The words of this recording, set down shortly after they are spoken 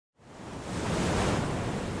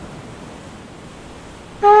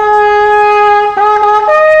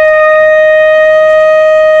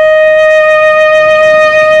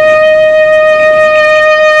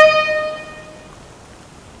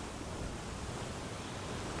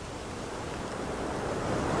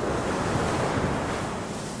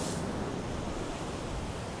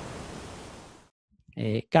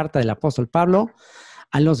carta del apóstol Pablo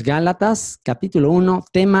a los Gálatas, capítulo 1.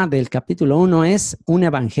 Tema del capítulo 1 es un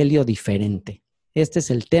evangelio diferente. Este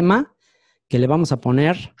es el tema que le vamos a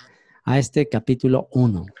poner a este capítulo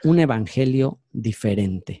 1, un evangelio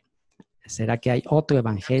diferente. ¿Será que hay otro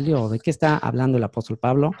evangelio? ¿O de qué está hablando el apóstol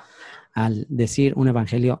Pablo al decir un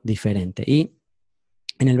evangelio diferente? Y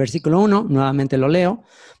en el versículo 1, nuevamente lo leo,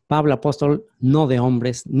 Pablo, apóstol, no de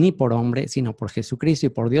hombres ni por hombre, sino por Jesucristo y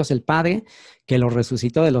por Dios el Padre, que lo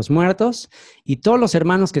resucitó de los muertos, y todos los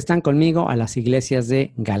hermanos que están conmigo a las iglesias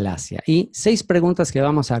de Galacia. Y 6 preguntas que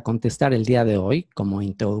vamos a contestar el día de hoy como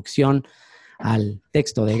introducción al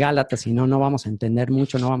texto de Gálatas, si no, no vamos a entender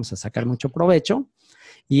mucho, no vamos a sacar mucho provecho.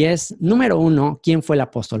 Y es, número 1, ¿quién fue el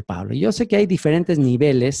apóstol Pablo? Y yo sé que hay diferentes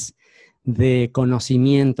niveles de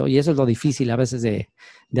conocimiento, y eso es lo difícil a veces de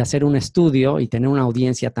hacer un estudio y tener una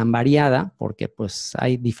audiencia tan variada, porque pues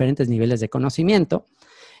hay diferentes niveles de conocimiento,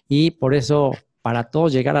 y por eso para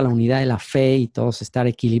todos llegar a la unidad de la fe y todos estar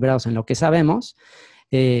equilibrados en lo que sabemos,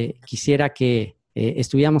 quisiera que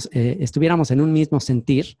estuviéramos en un mismo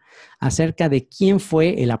sentir acerca de quién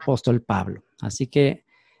fue el apóstol Pablo. Así que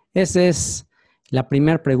esa es la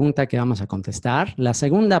primera pregunta que vamos a contestar. La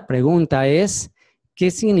segunda pregunta es,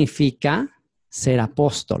 ¿qué significa ser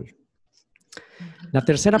apóstol? La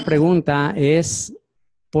tercera pregunta es,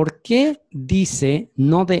 ¿por qué dice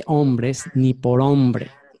no de hombres ni por hombre?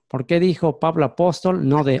 ¿Por qué dijo Pablo apóstol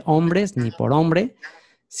no de hombres ni por hombre,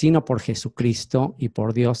 sino por Jesucristo y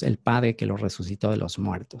por Dios el Padre que lo resucitó de los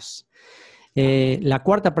muertos? La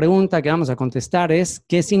cuarta pregunta que vamos a contestar es,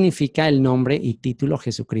 ¿qué significa el nombre y título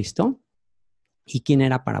Jesucristo? ¿Y quién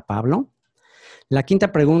era para Pablo? La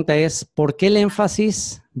quinta pregunta es, ¿por qué el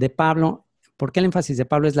énfasis de Pablo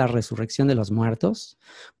es la resurrección de los muertos?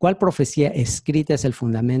 ¿Cuál profecía escrita es el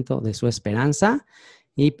fundamento de su esperanza?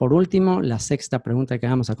 Y por último, la sexta pregunta que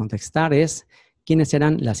vamos a contestar es, ¿quiénes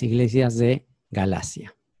eran las iglesias de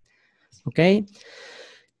Galacia? ¿Ok?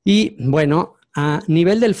 Y bueno, a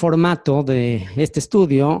nivel del formato de este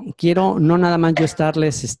estudio, quiero no nada más yo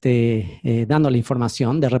estarles dando la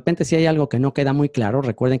información. De repente, si hay algo que no queda muy claro,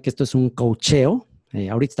 recuerden que esto es un coacheo.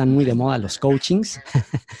 Ahorita están muy de moda los coachings.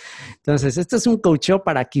 Entonces, esto es un coacheo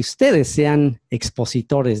para que ustedes sean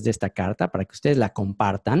expositores de esta carta, para que ustedes la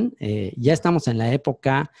compartan. Ya estamos en la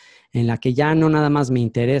época en la que ya no nada más me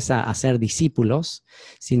interesa hacer discípulos,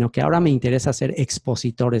 sino que ahora me interesa ser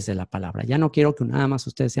expositores de la palabra. Ya no quiero que nada más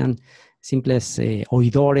ustedes sean simples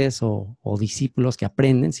oidores o discípulos que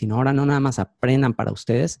aprenden, sino ahora no nada más aprendan para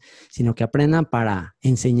ustedes, sino que aprendan para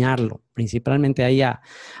enseñarlo, principalmente ahí a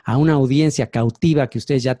una audiencia cautiva que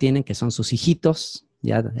ustedes ya tienen, que son sus hijitos.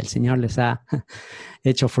 Ya el Señor les ha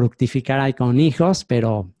hecho fructificar ahí con hijos,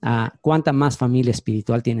 pero ¿cuánta más familia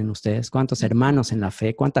espiritual tienen ustedes? ¿Cuántos hermanos en la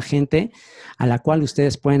fe? ¿Cuánta gente a la cual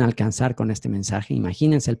ustedes pueden alcanzar con este mensaje?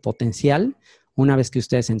 Imagínense el potencial una vez que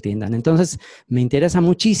ustedes entiendan. Entonces, me interesa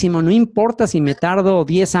muchísimo. No importa si me tardo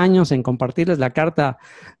 10 años en compartirles la carta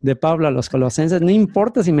de Pablo a los colosenses, no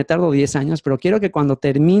importa si me tardo 10 años, pero quiero que cuando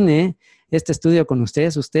termine este estudio con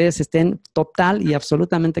ustedes estén total y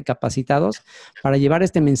absolutamente capacitados para llevar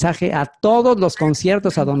este mensaje a todos los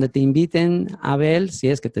conciertos a donde te inviten, Abel, si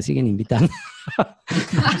es que te siguen invitando, a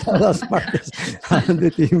todas partes a donde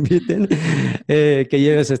te inviten, que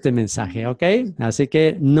lleves este mensaje, ¿ok? Así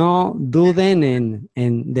que no duden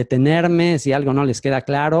en detenerme si algo no les queda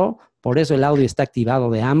claro. Por eso el audio está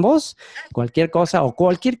activado de ambos. Cualquier cosa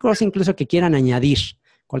incluso que quieran añadir,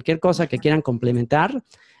 cualquier cosa que quieran complementar,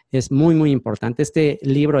 es muy, muy importante. Este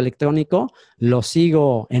libro electrónico lo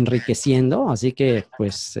sigo enriqueciendo, así que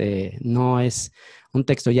pues no es un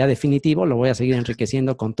texto ya definitivo, lo voy a seguir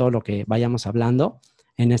enriqueciendo con todo lo que vayamos hablando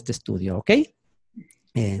en este estudio, ¿ok?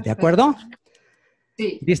 ¿De acuerdo?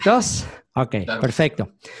 Sí. ¿Listos? Ok,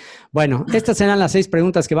 perfecto. Bueno, estas serán las 6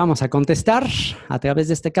 preguntas que vamos a contestar a través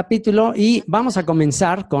de este capítulo y vamos a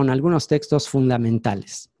comenzar con algunos textos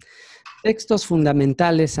fundamentales. Textos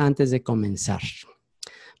fundamentales antes de comenzar.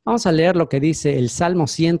 Vamos a leer lo que dice el Salmo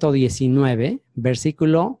 119,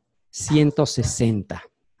 versículo 160.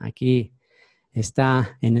 Aquí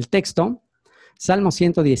está en el texto. Salmo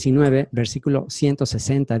 119, versículo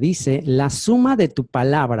 160 dice, la suma de tu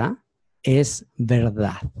palabra es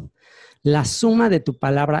verdad. La suma de tu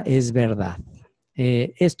palabra es verdad.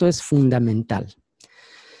 Esto es fundamental.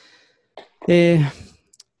 Y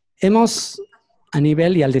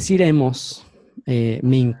al decir hemos,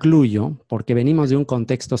 me incluyo porque venimos de un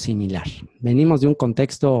contexto similar. Venimos de un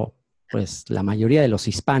contexto, pues la mayoría de los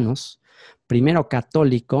hispanos, primero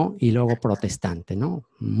católico y luego protestante, ¿no?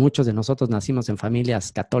 Muchos de nosotros nacimos en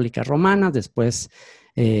familias católicas romanas, después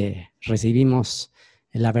recibimos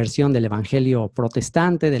la versión del evangelio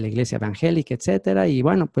protestante, de la iglesia evangélica, etcétera. Y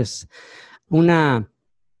bueno, pues una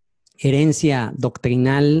herencia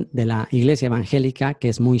doctrinal de la iglesia evangélica que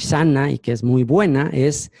es muy sana y que es muy buena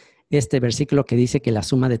es este versículo que dice que la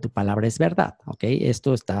suma de tu palabra es verdad, ¿ok?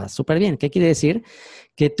 Esto está súper bien. ¿Qué quiere decir?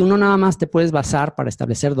 Que tú no nada más te puedes basar para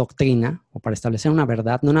establecer doctrina o para establecer una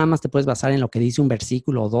verdad, no nada más te puedes basar en lo que dice un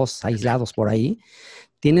versículo o dos aislados por ahí.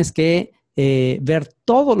 Tienes que ver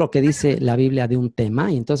todo lo que dice la Biblia de un tema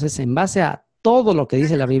y entonces en base a todo lo que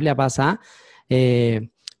dice la Biblia vas a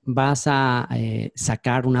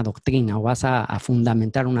sacar una doctrina o vas a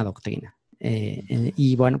fundamentar una doctrina.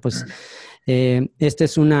 Y bueno, pues este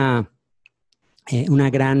es un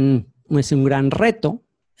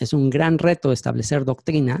gran reto, establecer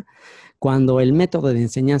doctrina cuando el método de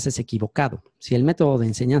enseñanza es equivocado. Si el método de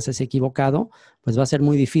enseñanza es equivocado, pues va a ser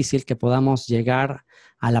muy difícil que podamos llegar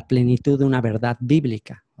a la plenitud de una verdad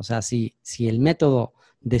bíblica. O sea, si el método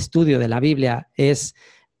de estudio de la Biblia es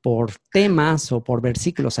por temas o por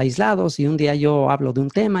versículos aislados y un día yo hablo de un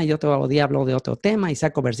tema y otro día hablo de otro tema y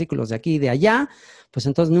saco versículos de aquí y de allá, pues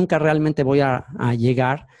entonces nunca realmente voy a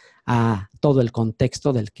llegar a todo el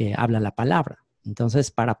contexto del que habla la palabra. Entonces,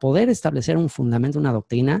 para poder establecer un fundamento, una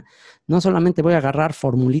doctrina, no solamente voy a agarrar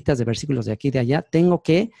formulitas de versículos de aquí y de allá, tengo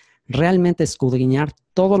que realmente escudriñar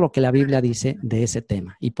todo lo que la Biblia dice de ese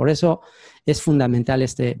tema. Y por eso es fundamental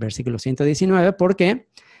este versículo 119, porque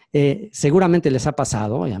seguramente les ha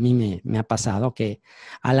pasado, y a mí me ha pasado, que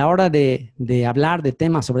a la hora de hablar de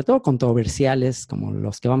temas, sobre todo controversiales, como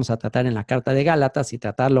los que vamos a tratar en la carta de Gálatas, y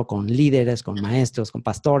tratarlo con líderes, con maestros, con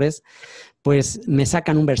pastores, pues me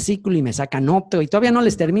sacan un versículo y me sacan otro, y todavía no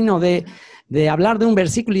les termino de hablar de un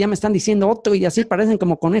versículo y ya me están diciendo otro, y así parecen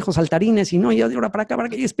como conejos saltarines, y no, yo de ahora para acá,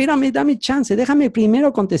 y espérame, dame chance, déjame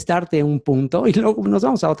primero contestarte un punto, y luego nos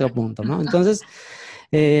vamos a otro punto, ¿no? Entonces,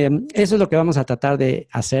 eso es lo que vamos a tratar de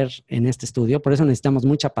hacer en este estudio. Por eso necesitamos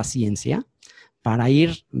mucha paciencia para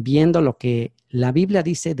ir viendo lo que la Biblia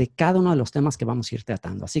dice de cada uno de los temas que vamos a ir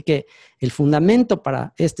tratando. Así que el fundamento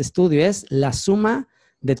para este estudio es la suma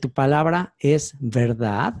de tu palabra es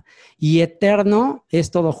verdad y eterno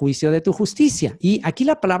es todo juicio de tu justicia. Y aquí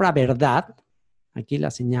la palabra verdad, aquí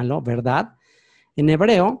la señalo, verdad, en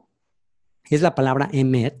hebreo es la palabra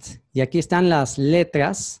emet y aquí están las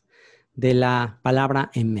letras de la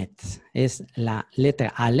palabra emet. Es la letra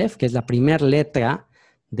Aleph, que es la primera letra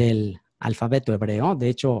del alfabeto hebreo. De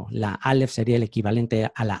hecho, la Aleph sería el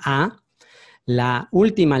equivalente a la A. La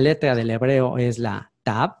última letra del hebreo es la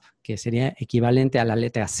Tab, que sería equivalente a la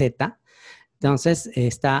letra Z. Entonces,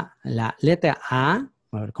 está la letra A,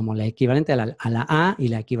 como la equivalente a la A y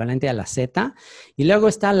la equivalente a la Z. Y luego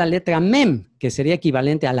está la letra Mem, que sería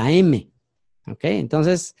equivalente a la M. ¿Ok?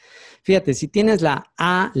 Entonces, fíjate, si tienes la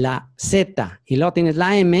A, la Z y luego tienes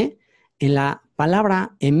la M, en la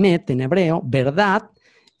palabra emet en hebreo, verdad,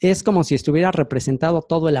 es como si estuviera representado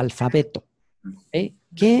todo el alfabeto.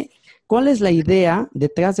 ¿Okay? ¿Cuál es la idea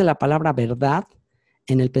detrás de la palabra verdad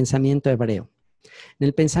en el pensamiento hebreo? En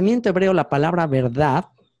el pensamiento hebreo, la palabra verdad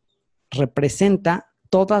representa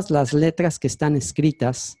todas las letras que están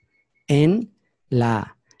escritas en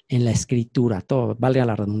la escritura, todo, valga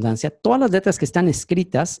la redundancia, todas las letras que están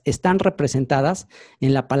escritas están representadas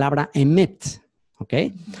en la palabra emet, ¿ok?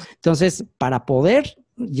 Entonces, para poder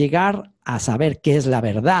llegar a saber qué es la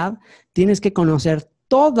verdad, tienes que conocer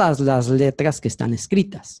todas las letras que están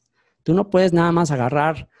escritas. Tú no puedes nada más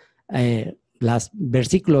agarrar los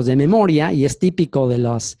versículos de memoria, y es típico de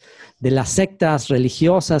las sectas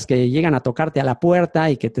religiosas que llegan a tocarte a la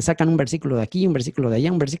puerta y que te sacan un versículo de aquí, un versículo de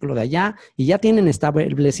allá, un versículo de allá, y ya tienen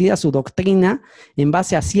establecida su doctrina en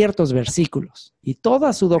base a ciertos versículos. Y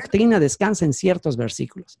toda su doctrina descansa en ciertos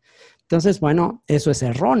versículos. Entonces, bueno, eso es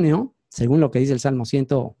erróneo, según lo que dice el Salmo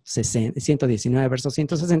 119, verso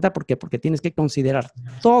 160. ¿Por qué? Porque tienes que considerar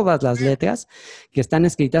todas las letras que están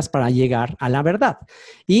escritas para llegar a la verdad.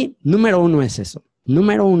 Y número uno es eso.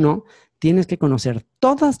 Número uno, tienes que conocer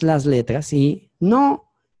todas las letras y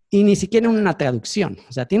ni siquiera en una traducción.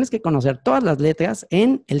 O sea, tienes que conocer todas las letras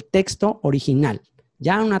en el texto original.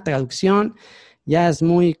 Ya una traducción ya es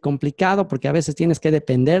muy complicado porque a veces tienes que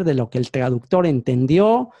depender de lo que el traductor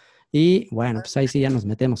entendió. Y bueno, pues ahí sí ya nos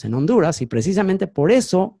metemos en Honduras y precisamente por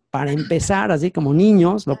eso, para empezar así como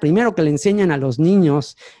niños, lo primero que le enseñan a los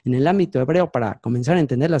niños en el ámbito hebreo para comenzar a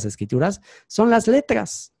entender las escrituras son las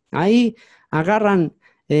letras. Ahí agarran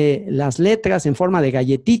las letras en forma de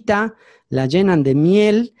galletita, las llenan de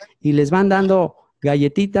miel y les van dando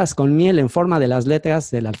galletitas con miel en forma de las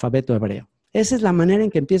letras del alfabeto hebreo. Esa es la manera en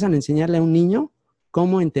que empiezan a enseñarle a un niño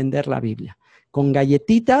cómo entender la Biblia. Con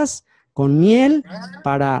galletitas, con miel,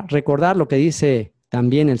 para recordar lo que dice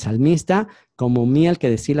también el salmista, como miel que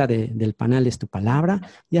destila del panal es tu palabra.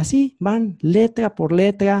 Y así van letra por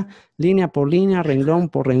letra, línea por línea, renglón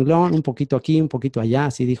por renglón, un poquito aquí, un poquito allá,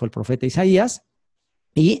 así dijo el profeta Isaías.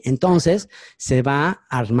 Y entonces se va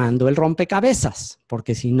armando el rompecabezas,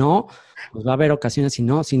 porque si no, pues va a haber ocasiones, si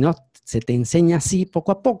no se te enseña así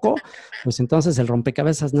poco a poco, pues entonces el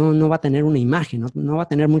rompecabezas no va a tener una imagen, no va a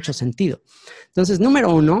tener mucho sentido. Entonces,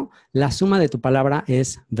 número 1, la suma de tu palabra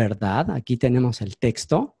es verdad. Aquí tenemos el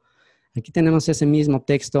texto. Aquí tenemos ese mismo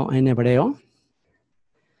texto en hebreo.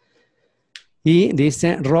 Y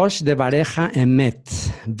dice, Rosh de Bareja Emet,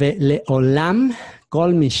 Leolam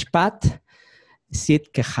Kol Mishpat Sit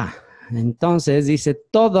Keja. Entonces dice,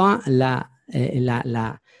 todo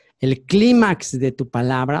el clímax de tu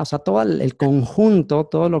palabra, o sea, todo el conjunto,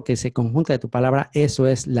 todo lo que se conjunta de tu palabra, eso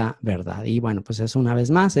es la verdad. Y bueno, pues eso una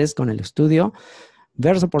vez más es con el estudio,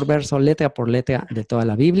 verso por verso, letra por letra de toda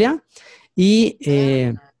la Biblia. Y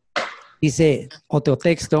dice otro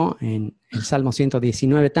texto en el Salmo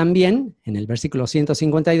 119 también, en el versículo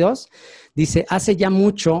 152, dice, hace ya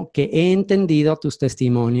mucho que he entendido tus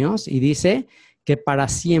testimonios, y dice que para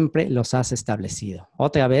siempre los has establecido.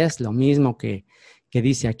 Otra vez, lo mismo que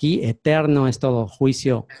dice aquí, eterno es todo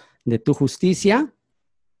juicio de tu justicia,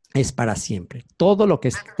 es para siempre. Todo lo que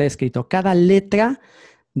está escrito, cada letra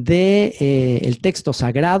del texto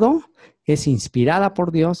sagrado es inspirada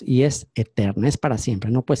por Dios y es eterna, es para siempre.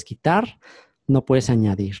 No puedes quitar, no puedes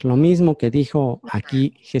añadir. Lo mismo que dijo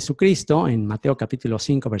aquí Jesucristo en Mateo capítulo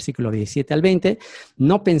 5, versículo 17 al 20,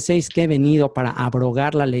 no penséis que he venido para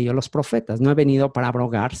abrogar la ley o los profetas. No he venido para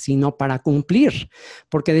abrogar, sino para cumplir.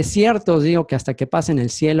 Porque de cierto os digo que hasta que pasen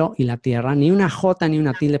el cielo y la tierra, ni una jota ni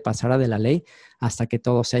una tilde pasará de la ley hasta que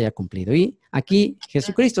todo se haya cumplido. Y aquí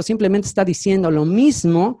Jesucristo simplemente está diciendo lo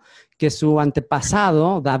mismo que su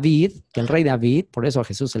antepasado David, que el rey David, por eso a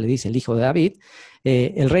Jesús se le dice el hijo de David,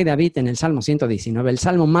 el rey David en el Salmo 119, el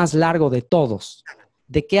salmo más largo de todos.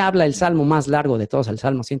 ¿De qué habla el salmo más largo de todos, el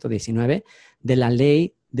Salmo 119? De la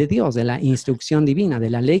ley de Dios, de la instrucción divina, de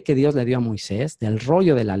la ley que Dios le dio a Moisés, del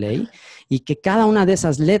rollo de la ley, y que cada una de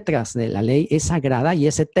esas letras de la ley es sagrada y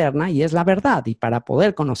es eterna y es la verdad. Y para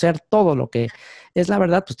poder conocer todo lo que es la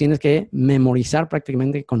verdad, pues tienes que memorizar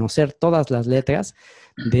prácticamente, conocer todas las letras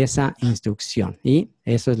de esa instrucción. Y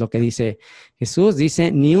eso es lo que dice Jesús.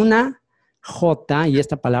 Dice, ni una jota, y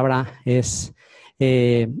esta palabra es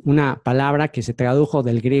una palabra que se tradujo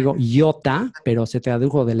del griego iota, pero se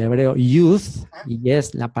tradujo del hebreo yud, y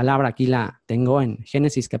es la palabra, aquí la tengo en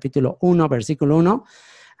Génesis capítulo 1, versículo 1.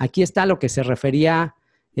 Aquí está lo que se refería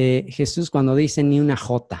Jesús cuando dice ni una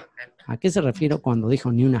jota. ¿A qué se refiere cuando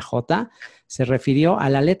dijo ni una jota? Se refirió a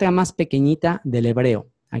la letra más pequeñita del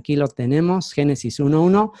hebreo. Aquí lo tenemos, Génesis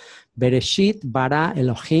 1.1, Bereshit bara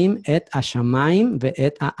Elohim et hashamayim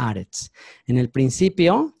ve'et haaretz. En el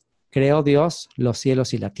principio creó Dios los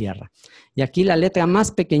cielos y la tierra. Y aquí la letra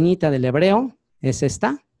más pequeñita del hebreo es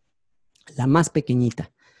esta, la más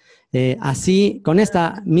pequeñita. Así, con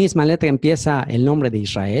esta misma letra empieza el nombre de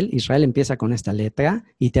Israel. Israel empieza con esta letra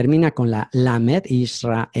y termina con la Lamed,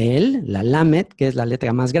 Israel, la Lamed, que es la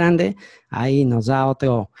letra más grande. Ahí nos da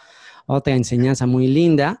otra enseñanza muy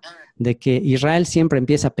linda de que Israel siempre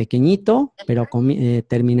empieza pequeñito, pero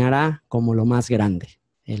terminará como lo más grande.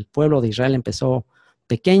 El pueblo de Israel empezó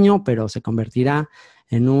pequeño, pero se convertirá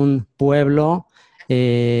en un pueblo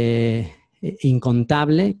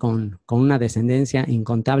incontable, con una descendencia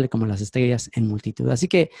incontable como las estrellas en multitud. Así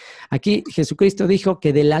que aquí Jesucristo dijo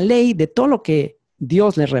que de la ley, de todo lo que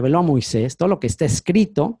Dios le reveló a Moisés, todo lo que está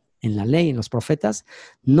escrito en la ley, en los profetas,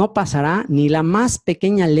 no pasará ni la más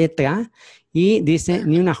pequeña letra, y dice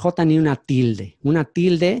ni una jota ni una tilde. Una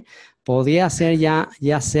tilde podría ser ya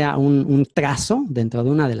sea un trazo dentro de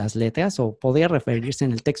una de las letras, o podría referirse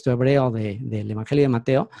en el texto hebreo del evangelio de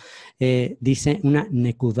Mateo, dice una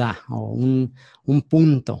nekudá, o un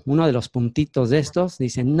punto, uno de los puntitos de estos,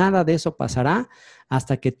 dice nada de eso pasará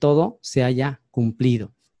hasta que todo se haya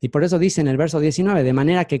cumplido. Y por eso dice en el verso 19, de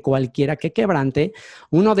manera que cualquiera que quebrante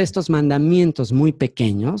uno de estos mandamientos muy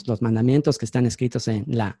pequeños, los mandamientos que están escritos en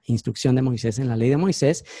la instrucción de Moisés, en la ley de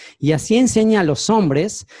Moisés, y así enseña a los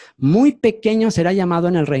hombres, muy pequeño será llamado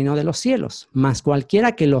en el reino de los cielos. Mas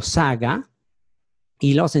cualquiera que los haga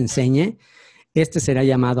y los enseñe, este será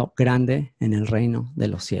llamado grande en el reino de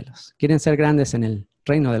los cielos. ¿Quieren ser grandes en el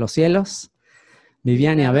reino de los cielos?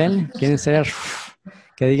 Vivian y Abel, ¿quieren ser...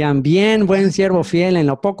 que digan, bien, buen siervo fiel, en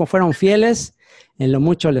lo poco fueron fieles, en lo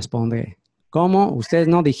mucho les pondré? ¿Cómo? Ustedes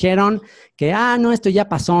no dijeron que, no, esto ya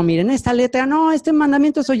pasó, miren, esta letra, no, este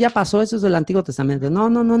mandamiento, eso ya pasó, eso es del Antiguo Testamento. No,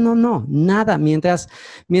 nada. Mientras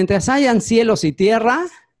hayan cielos y tierra,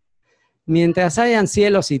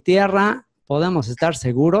 podemos estar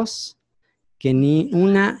seguros que ni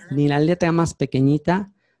la letra más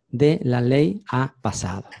pequeñita de la ley ha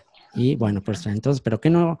pasado. Y bueno, pues entonces, ¿pero qué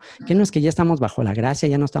no es que ya estamos bajo la gracia,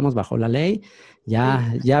 ya no estamos bajo la ley?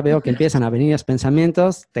 Ya veo que empiezan a venir los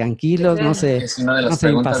pensamientos, tranquilos, no se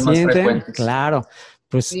impacienten. Claro,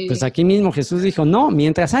 pues aquí mismo Jesús dijo, no,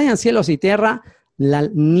 mientras hayan cielos y tierra,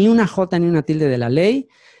 ni una jota ni una tilde de la ley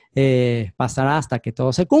pasará hasta que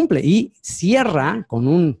todo se cumple. Y cierra con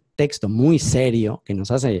un texto muy serio que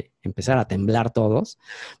nos hace empezar a temblar todos,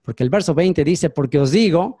 porque el verso 20 dice, porque os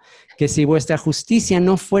digo que si vuestra justicia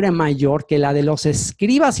no fuera mayor que la de los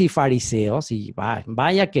escribas y fariseos, y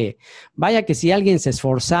vaya que si alguien se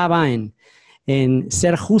esforzaba en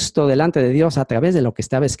ser justo delante de Dios a través de lo que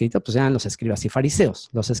estaba escrito, pues eran los escribas y fariseos.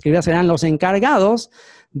 Los escribas eran los encargados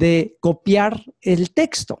de copiar el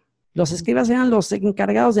texto. Los escribas eran los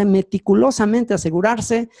encargados de meticulosamente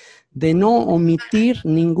asegurarse de no omitir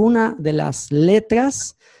ninguna de las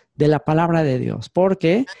letras de la palabra de Dios,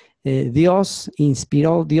 porque Dios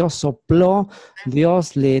inspiró, Dios sopló,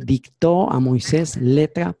 Dios le dictó a Moisés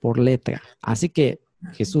letra por letra. Así que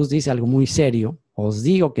Jesús dice algo muy serio. Os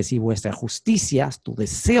digo que si vuestra justicia, tu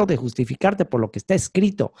deseo de justificarte por lo que está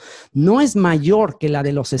escrito, no es mayor que la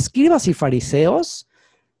de los escribas y fariseos,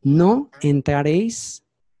 no entraréis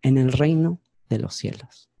en el reino de los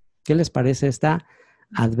cielos. ¿Qué les parece esta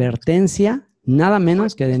advertencia? Nada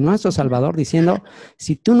menos que de nuestro Salvador diciendo,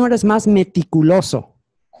 si tú no eres más meticuloso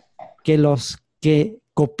que los que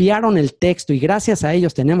copiaron el texto y gracias a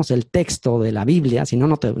ellos tenemos el texto de la Biblia, si no,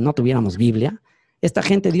 no tuviéramos Biblia, esta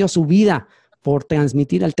gente dio su vida por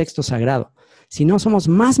transmitir el texto sagrado. Si no somos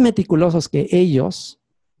más meticulosos que ellos,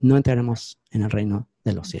 no entraremos en el reino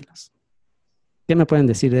de los cielos. ¿Qué me pueden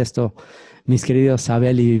decir de esto, mis queridos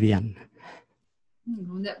Abel y Vivian?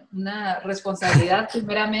 Una responsabilidad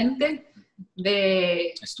primeramente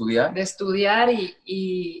de estudiar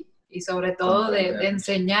y sobre todo de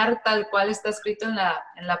enseñar tal cual está escrito en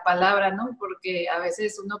la palabra, ¿no? Porque a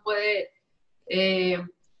veces uno puede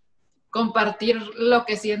compartir lo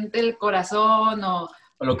que siente el corazón o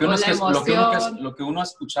lo que uno la emoción. Lo que uno ha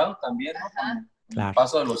escuchado también, ¿no? Con Claro. el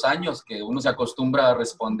paso de los años, que uno se acostumbra a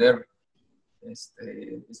responder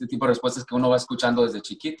este tipo de respuestas que uno va escuchando desde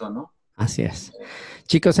chiquito, ¿no? Así es.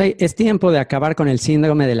 Chicos, es tiempo de acabar con el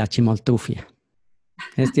síndrome de la chimoltrufia.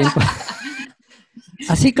 Es tiempo.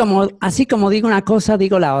 Así como digo una cosa,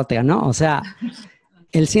 digo la otra, ¿no? O sea,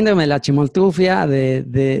 el síndrome de la chimoltrufia, de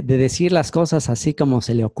decir las cosas así como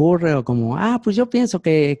se le ocurre o como, pues yo pienso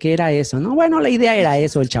que era eso, ¿no? Bueno, la idea era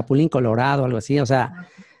eso, el chapulín colorado, algo así. O sea,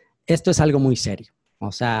 esto es algo muy serio.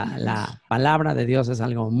 O sea, la palabra de Dios es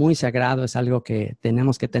algo muy sagrado, es algo que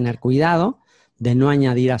tenemos que tener cuidado de no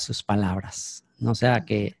añadir a sus palabras. No sea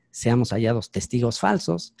que seamos hallados testigos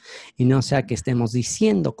falsos y no sea que estemos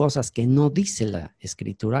diciendo cosas que no dice la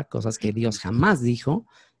Escritura, cosas que Dios jamás dijo.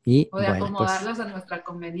 O de acomodarlas a nuestra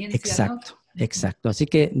conveniencia. Exacto, ¿no? Exacto. Así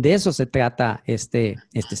que de eso se trata este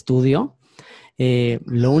estudio.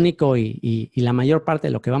 Lo único y la mayor parte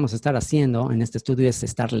de lo que vamos a estar haciendo en este estudio es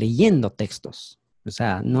estar leyendo textos. O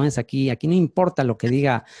sea, no es aquí no importa lo que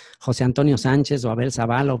diga José Antonio Sánchez o Abel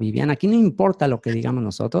Zabala o Vivian, aquí no importa lo que digamos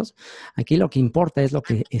nosotros, aquí lo que importa es lo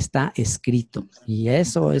que está escrito y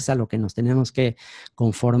eso es a lo que nos tenemos que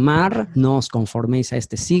conformar. No os conforméis a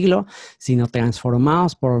este siglo, sino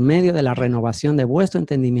transformaos por medio de la renovación de vuestro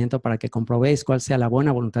entendimiento para que comprobéis cuál sea la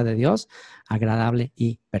buena voluntad de Dios, agradable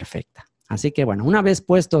y perfecta. Así que bueno, una vez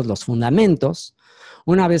puestos los fundamentos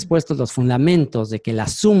de que la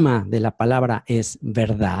suma de la palabra es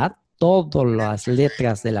verdad, todas las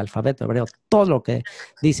letras del alfabeto hebreo, todo lo que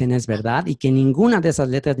dicen es verdad y que ninguna de esas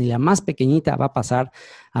letras, ni la más pequeñita, va a pasar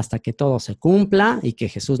hasta que todo se cumpla y que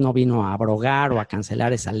Jesús no vino a abrogar o a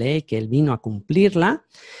cancelar esa ley, que Él vino a cumplirla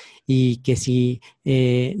y que si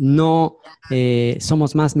no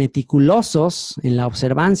somos más meticulosos en la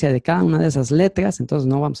observancia de cada una de esas letras, entonces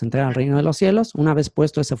no vamos a entrar al reino de los cielos. Una vez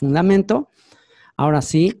puesto ese fundamento, ahora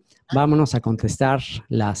sí, vámonos a contestar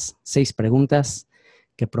las 6 preguntas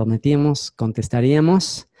que prometimos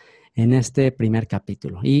contestaríamos en este primer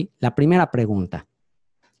capítulo. Y la primera pregunta,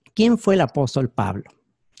 ¿quién fue el apóstol Pablo?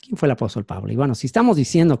 ¿Quién fue el apóstol Pablo? Y bueno, si estamos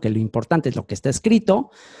diciendo que lo importante es lo que está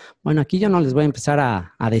escrito, bueno, aquí yo no les voy a empezar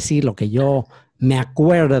a decir lo que yo me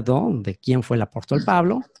acuerdo de quién fue el apóstol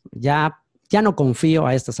Pablo. Ya no confío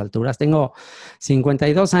a estas alturas. Tengo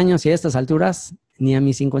 52 años y a estas alturas, ni a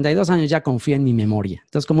mis 52 años ya confío en mi memoria.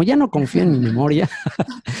 Entonces, como ya no confío en mi memoria,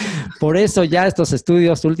 por eso ya estos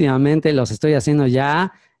estudios últimamente los estoy haciendo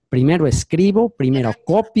ya. Primero escribo, primero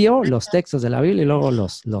copio los textos de la Biblia y luego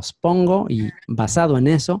los pongo y basado en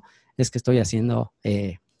eso es que estoy haciendo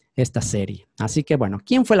esta serie. Así que bueno,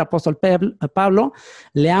 ¿quién fue el apóstol Pablo?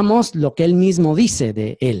 Leamos lo que él mismo dice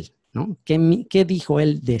de él, ¿no? ¿Qué dijo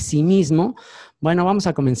él de sí mismo? Bueno, vamos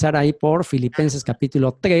a comenzar ahí por Filipenses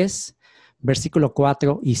capítulo 3, versículo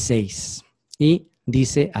 4 y 6. Y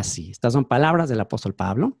dice así, estas son palabras del apóstol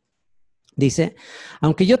Pablo. Dice,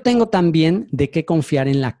 aunque yo tengo también de qué confiar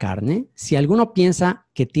en la carne, si alguno piensa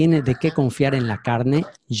que tiene de qué confiar en la carne,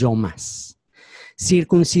 yo más.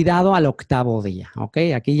 Circuncidado al 8º día, ¿ok?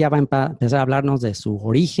 Aquí ya va a empezar a hablarnos de su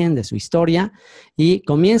origen, de su historia, y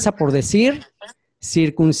comienza por decir,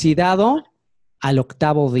 circuncidado al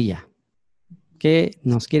 8º día. ¿Qué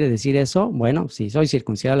nos quiere decir eso? Bueno, si soy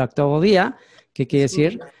circuncidado al 8º día, ¿qué quiere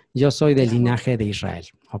decir? Yo soy del linaje de Israel,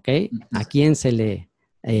 ¿ok? ¿A quién se le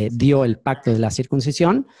dio el pacto de la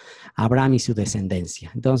circuncisión? Abraham y su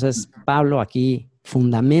descendencia. Entonces, Pablo aquí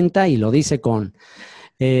fundamenta y lo dice con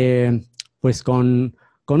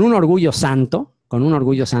un orgullo santo,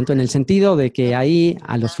 en el sentido de que ahí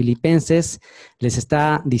a los filipenses les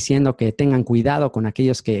está diciendo que tengan cuidado con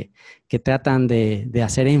aquellos que tratan de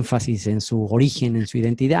hacer énfasis en su origen, en su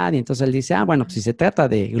identidad, y entonces él dice, bueno, pues si se trata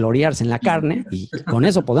de gloriarse en la carne, y con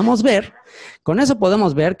eso podemos ver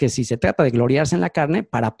que si se trata de gloriarse en la carne,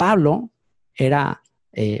 para Pablo era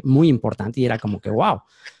muy importante y era como que, wow,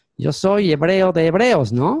 yo soy hebreo de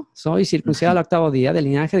hebreos, ¿no? Soy circuncidado al 8º día del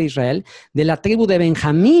linaje de Israel, de la tribu de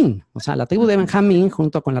Benjamín. O sea, la tribu de Benjamín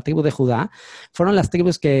junto con la tribu de Judá fueron las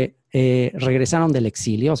tribus que regresaron del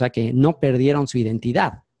exilio, o sea, que no perdieron su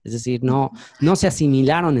identidad. Es decir, no se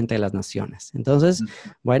asimilaron entre las naciones. Entonces,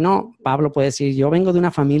 bueno, Pablo puede decir, yo vengo de una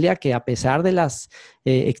familia que a pesar de los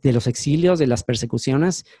exilios, de las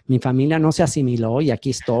persecuciones, mi familia no se asimiló y aquí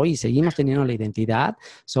estoy y seguimos teniendo la identidad.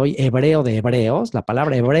 Soy hebreo de hebreos. La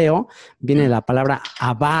palabra hebreo viene de la palabra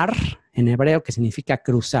abar en hebreo, que significa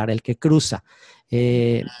cruzar, el que cruza,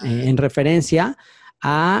 en referencia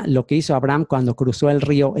a lo que hizo Abraham cuando cruzó el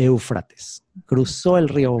río Éufrates. Cruzó el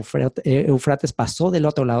río Éufrates, pasó del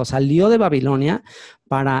otro lado, salió de Babilonia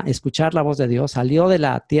para escuchar la voz de Dios, salió de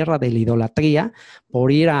la tierra de la idolatría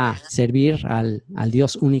por ir a servir al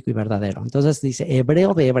Dios único y verdadero. Entonces dice,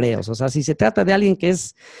 hebreo de hebreos. O sea, si se trata de alguien que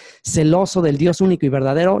es celoso del Dios único y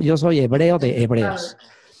verdadero, yo soy hebreo de hebreos.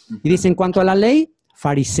 Y dice, en cuanto a la ley,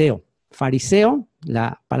 fariseo. Fariseo,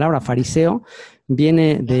 la palabra fariseo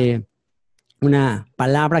viene de una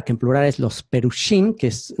palabra que en plural es los perushim, que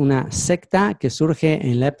es una secta que surge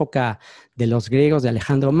en la época de los griegos de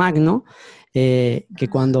Alejandro Magno, que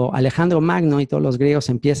cuando Alejandro Magno y todos los griegos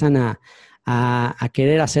empiezan a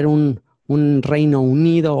querer hacer un reino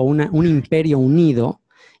unido o un imperio unido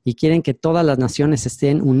y quieren que todas las naciones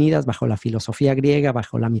estén unidas bajo la filosofía griega,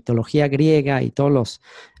 bajo la mitología griega y todo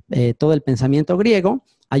el pensamiento griego,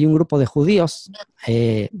 hay un grupo de judíos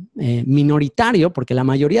minoritario, porque la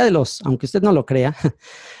mayoría de aunque usted no lo crea,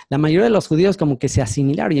 la mayoría de los judíos como que se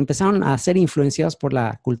asimilaron y empezaron a ser influenciados por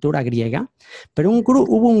la cultura griega, pero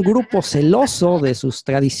hubo un grupo celoso de sus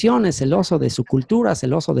tradiciones, celoso de su cultura,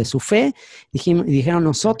 celoso de su fe, y dijeron,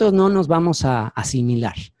 nosotros no nos vamos a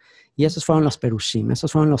asimilar. Y esos fueron los perushim,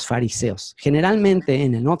 esos fueron los fariseos. Generalmente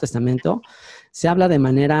en el Nuevo Testamento se habla de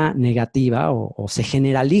manera negativa o se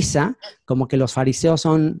generaliza como que los fariseos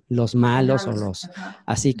son los malos o los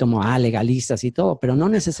así como legalistas y todo, pero no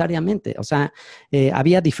necesariamente. O sea,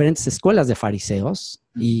 había diferentes escuelas de fariseos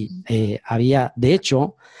y había, de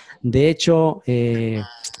hecho,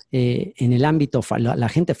 en el ámbito, la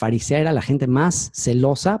gente farisea era la gente más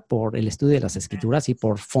celosa por el estudio de las Escrituras y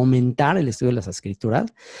por fomentar el estudio de las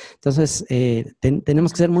Escrituras. Entonces,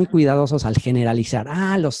 tenemos que ser muy cuidadosos al generalizar,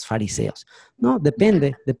 los fariseos. No,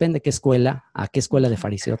 depende qué escuela, a qué escuela de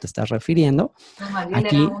fariseo te estás refiriendo. Gamaliel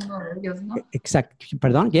era uno de ellos, ¿no? Exacto.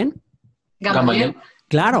 ¿Perdón? ¿Quién? Gamaliel.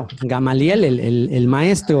 Claro, Gamaliel, el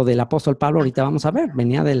maestro del apóstol Pablo, ahorita vamos a ver,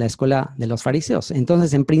 venía de la escuela de los fariseos.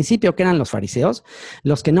 Entonces, en principio, ¿qué eran los fariseos?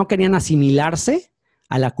 Los que no querían asimilarse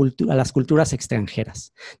a las culturas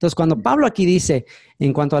extranjeras. Entonces, cuando Pablo aquí dice,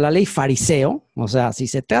 en cuanto a la ley fariseo, o sea, si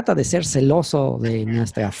se trata de ser celoso de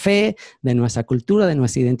nuestra fe, de nuestra cultura, de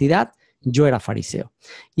nuestra identidad, yo era fariseo.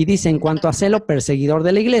 Y dice, en cuanto a celo, perseguidor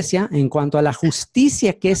de la iglesia, en cuanto a la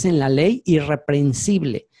justicia que es en la ley,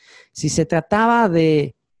 irreprensible. Si se trataba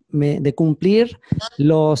de cumplir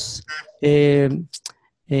los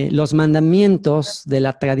mandamientos de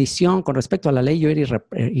la tradición con respecto a la ley, yo era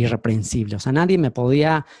irreprensible. O sea, nadie me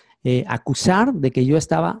podía acusar de que yo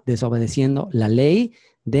estaba desobedeciendo la ley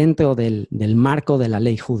dentro del marco de la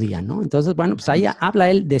ley judía, ¿no? Entonces, bueno, pues ahí habla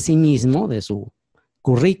él de sí mismo, de su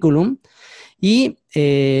currículum, y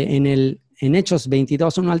en Hechos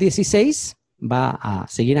 22, 1 al 16, va a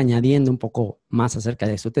seguir añadiendo un poco más acerca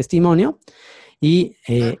de su testimonio. Y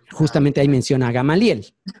justamente ahí menciona a Gamaliel.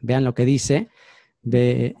 Vean lo que dice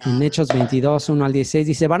en Hechos 22, 1 al 16.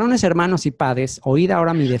 Dice, varones, hermanos y padres, oíd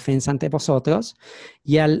ahora mi defensa ante vosotros.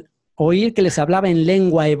 Y al oír que les hablaba en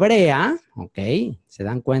lengua hebrea, ¿ok? ¿Se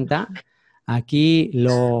dan cuenta? Aquí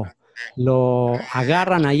lo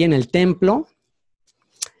agarran ahí en el templo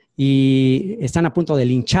y están a punto de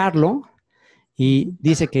lincharlo. Y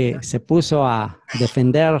dice que se puso a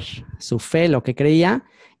defender su fe, lo que creía,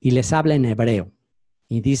 y les habla en hebreo.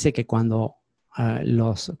 Y dice que cuando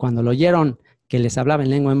lo oyeron que les hablaba en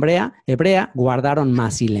lengua hebrea, guardaron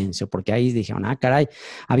más silencio, porque ahí dijeron, caray,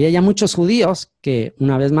 había ya muchos judíos que,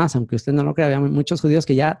 una vez más, aunque usted no lo crea, había muchos judíos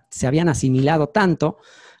que ya se habían asimilado tanto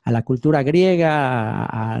a la cultura griega,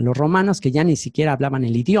 a los romanos, que ya ni siquiera hablaban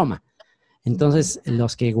el idioma. Entonces,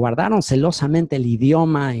 los que guardaron celosamente el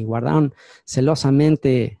idioma y guardaron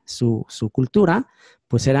celosamente su cultura,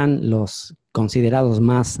 pues eran los considerados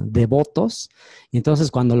más devotos. Y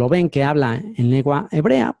entonces, cuando lo ven que habla en lengua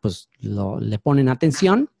hebrea, pues le ponen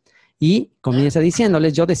atención y comienza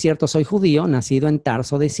diciéndoles, yo de cierto soy judío, nacido en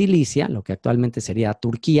Tarso de Cilicia, lo que actualmente sería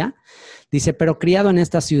Turquía. Dice, pero criado en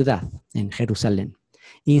esta ciudad, en Jerusalén,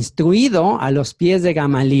 instruido a los pies de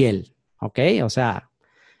Gamaliel, ¿ok? O sea,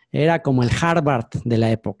 era como el Harvard de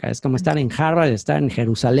la época. Es como estar en Harvard, estar en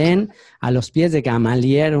Jerusalén, a los pies de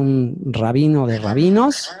Gamaliel, un rabino de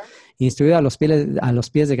rabinos, instruido a los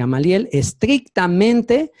pies de Gamaliel,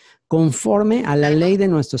 estrictamente conforme a la ley de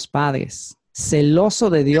nuestros padres, celoso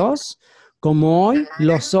de Dios, como hoy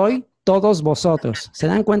lo soy todos vosotros. ¿Se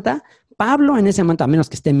dan cuenta? Pablo en ese momento, a menos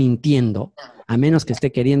que esté mintiendo, a menos que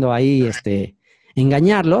esté queriendo ahí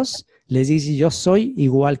engañarlos, les dice, yo soy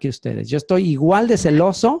igual que ustedes. Yo estoy igual de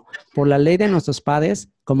celoso por la ley de nuestros padres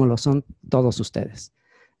como lo son todos ustedes.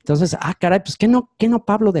 Entonces, caray, pues ¿qué no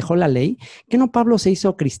Pablo dejó la ley? ¿Qué no Pablo se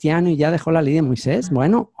hizo cristiano y ya dejó la ley de Moisés?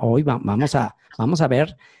 Bueno, hoy vamos a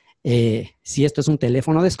ver si esto es un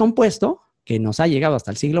teléfono descompuesto que nos ha llegado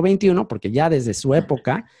hasta el siglo XXI, porque ya desde su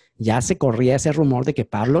época ya se corría ese rumor de que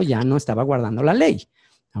Pablo ya no estaba guardando la ley.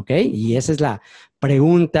 ¿Ok? Y esa es la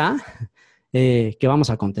pregunta que vamos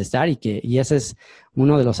a contestar y ese es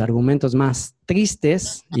uno de los argumentos más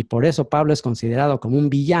tristes y por eso Pablo es considerado como un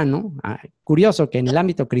villano. Curioso que en el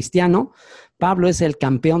ámbito cristiano Pablo es el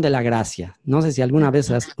campeón de la gracia. No sé si alguna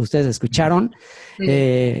vez ustedes escucharon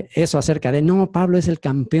eso acerca de no, Pablo es el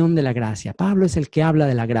campeón de la gracia, Pablo es el que habla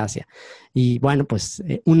de la gracia. Y bueno, pues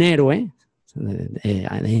un héroe,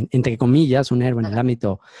 entre comillas, un héroe en el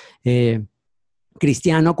ámbito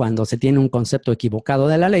cristiano cuando se tiene un concepto equivocado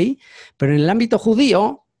de la ley, pero en el ámbito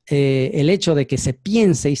judío, el hecho de que se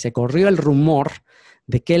piense y se corrió el rumor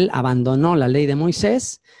de que él abandonó la ley de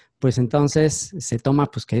Moisés, pues entonces se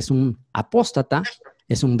toma pues que es un apóstata,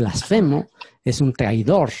 es un blasfemo, es un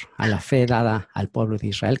traidor a la fe dada al pueblo de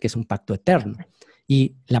Israel, que es un pacto eterno.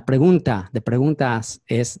 Y la pregunta de preguntas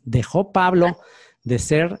es, ¿dejó Pablo de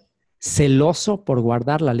ser celoso por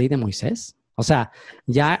guardar la ley de Moisés? O sea,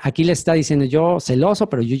 ya aquí le está diciendo yo celoso,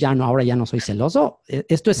 pero yo ahora ya no soy celoso.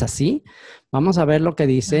 ¿Esto es así? Vamos a ver lo que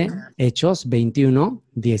dice Hechos 21,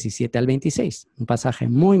 17 al 26. Un pasaje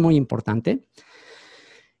muy, muy importante.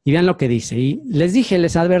 Y vean lo que dice. Y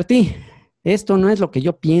les advertí, esto no es lo que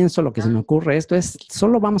yo pienso, lo que se me ocurre, esto es,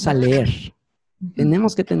 solo vamos a leer.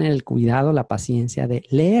 Tenemos que tener el cuidado, la paciencia de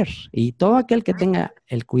leer. Y todo aquel que tenga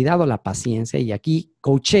el cuidado, la paciencia, y aquí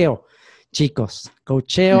coacheo, chicos,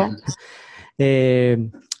 coacheo.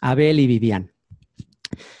 Abel y Vivian.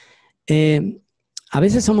 A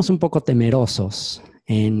veces somos un poco temerosos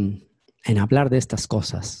en hablar de estas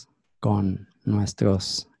cosas con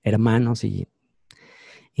nuestros hermanos y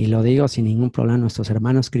lo digo sin ningún problema, nuestros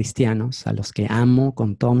hermanos cristianos, a los que amo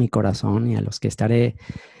con todo mi corazón y a los que estaré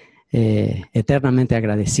eternamente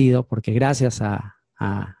agradecido, porque gracias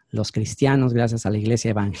a los cristianos, gracias a la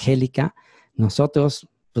iglesia evangélica, nosotros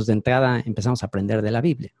pues de entrada empezamos a aprender de la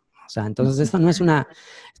Biblia. O sea, entonces esto no es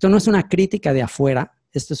una crítica de afuera,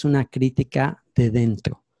 esto es una crítica de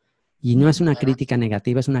dentro. Y no es una crítica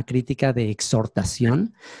negativa, es una crítica de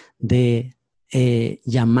exhortación, de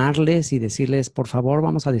llamarles y decirles, por favor,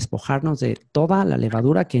 vamos a despojarnos de toda la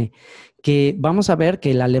levadura que vamos a ver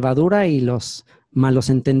que la levadura y los malos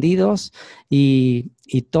entendidos y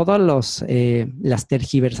todas las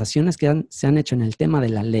tergiversaciones que se han hecho en el tema de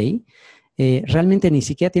la ley, realmente ni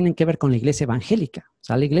siquiera tienen que ver con la iglesia evangélica. O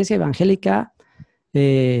sea, la iglesia evangélica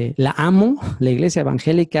la amo, la iglesia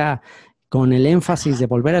evangélica con el énfasis de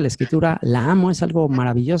volver a la escritura, la amo, es algo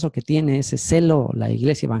maravilloso que tiene ese celo la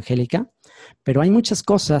iglesia evangélica, pero hay muchas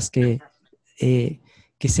cosas que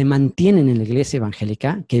se mantienen en la iglesia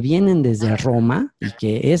evangélica, que vienen desde Roma y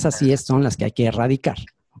que esas sí son las que hay que erradicar,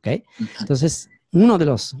 ¿ok? Entonces, uno de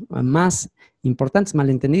los más importantes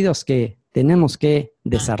malentendidos que tenemos que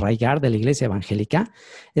desarraigar de la iglesia evangélica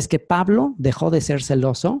es que Pablo dejó de ser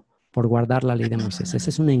celoso por guardar la ley de Moisés. Ese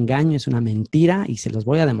es un engaño, es una mentira y se los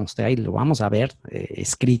voy a demostrar y lo vamos a ver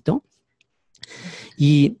escrito.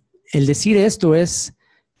 Y el decir esto es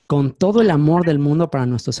con todo el amor del mundo para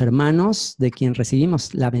nuestros hermanos, de quien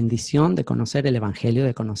recibimos la bendición de conocer el evangelio,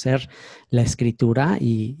 de conocer la escritura,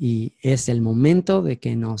 y es el momento de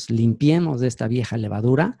que nos limpiemos de esta vieja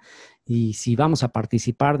levadura. Y si vamos a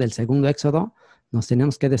participar del segundo éxodo, nos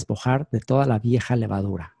tenemos que despojar de toda la vieja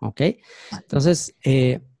levadura, ¿ok? Entonces,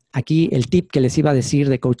 aquí el tip que les iba a decir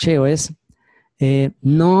de coacheo es,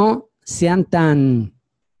 no sean tan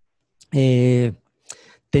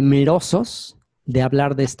temerosos de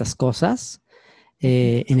hablar de estas cosas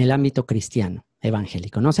en el ámbito cristiano,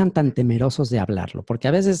 evangélico. No sean tan temerosos de hablarlo, porque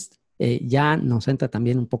a veces ya nos entra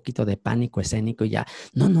también un poquito de pánico escénico y ya,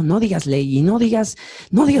 no digas ley y no digas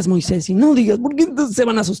Moisés y no digas, porque entonces se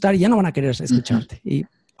van a asustar y ya no van a querer escucharte. Y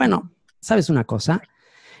bueno, ¿sabes una cosa?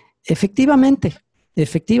 Efectivamente,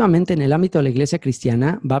 en el ámbito de la iglesia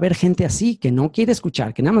cristiana va a haber gente así que no quiere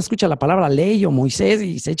escuchar, que nada más escucha la palabra ley o Moisés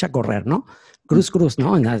y se echa a correr, ¿no? Cruz,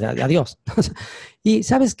 ¿no? Adiós. Y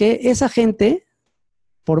 ¿sabes qué? Esa gente,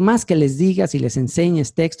 por más que les digas y les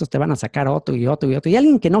enseñes textos, te van a sacar otro y otro y otro. Y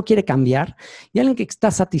alguien que no quiere cambiar, y alguien que está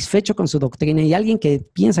satisfecho con su doctrina, y alguien que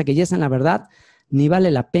piensa que ya está en la verdad, ni vale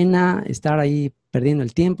la pena estar ahí perdiendo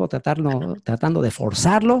el tiempo, tratando de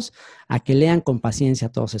forzarlos a que lean con paciencia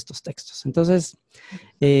todos estos textos. Entonces,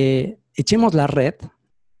 echemos la red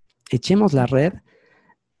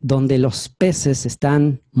donde los peces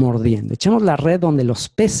están mordiendo. Echemos la red donde los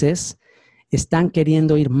peces están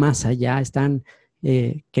queriendo ir más allá, están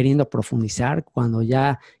queriendo profundizar, cuando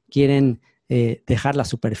ya quieren dejar la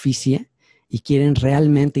superficie y quieren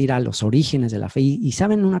realmente ir a los orígenes de la fe. Y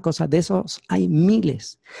saben una cosa, de esos hay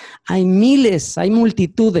miles, hay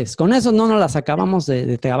multitudes. Con eso no nos las acabamos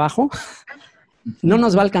de trabajo. No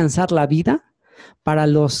nos va a alcanzar la vida para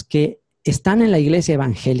los que están en la iglesia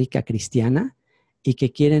evangélica cristiana y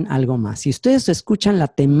que quieren algo más. Si ustedes escuchan la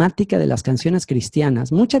temática de las canciones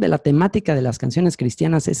cristianas, mucha de la temática de las canciones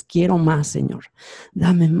cristianas es quiero más, Señor.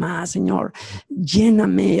 Dame más, Señor.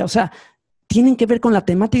 Lléname. O sea, tienen que ver con la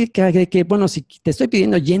temática de que, bueno, si te estoy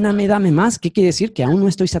pidiendo lléname, dame más, ¿qué quiere decir? Que aún no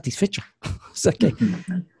estoy satisfecho. O sea,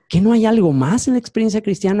 que no hay algo más en la experiencia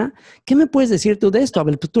cristiana. ¿Qué me puedes decir tú de esto,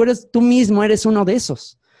 Abel? Pues tú mismo eres uno de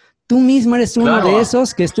esos. Tú mismo eres uno de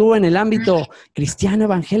esos que estuvo en el ámbito cristiano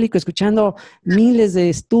evangélico escuchando miles de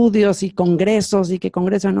estudios y congresos y que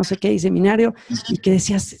congreso no sé qué y seminario y que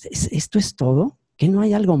decías, ¿esto es todo? ¿Que no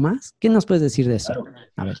hay algo más? ¿Qué nos puedes decir de eso?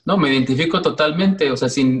 A ver. No, me identifico totalmente, o sea,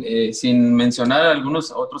 sin mencionar a algunos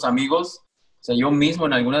otros amigos, o sea, yo mismo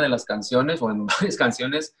en alguna de las canciones o en varias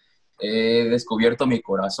canciones he descubierto mi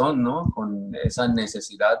corazón, ¿no? Con esa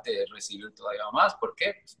necesidad de recibir todavía más. ¿Por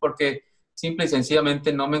qué? Pues porque simple y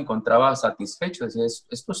sencillamente no me encontraba satisfecho. Decía,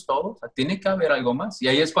 esto es todo, o sea, tiene que haber algo más. Y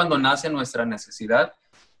ahí es cuando nace nuestra necesidad.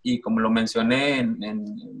 Y como lo mencioné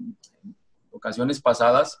en ocasiones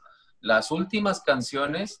pasadas, las últimas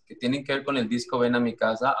canciones que tienen que ver con el disco Ven a mi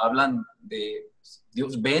casa hablan de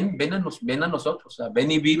Dios, ven a nosotros, o sea, ven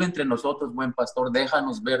y vive entre nosotros, buen pastor,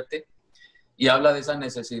 déjanos verte. Y habla de esa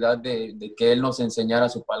necesidad de que Él nos enseñara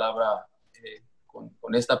su palabra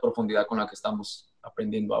con esta profundidad con la que estamos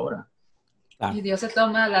aprendiendo ahora. Y Dios se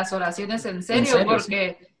toma las oraciones en serio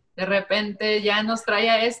porque sí, de repente ya nos trae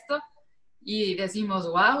a esto y decimos,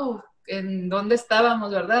 wow, ¿en dónde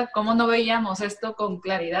estábamos, verdad? ¿Cómo no veíamos esto con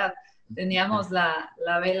claridad? Teníamos la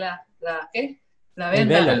vela, ¿qué? La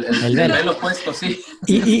venda. El velo puesto, sí.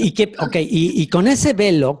 Y con ese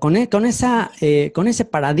velo, con ese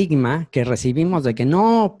paradigma que recibimos de que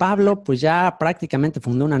no, Pablo pues ya prácticamente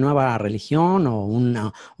fundó una nueva religión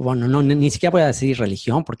bueno, ni siquiera voy a decir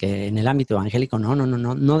religión porque en el ámbito evangélico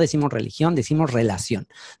no decimos religión, decimos relación.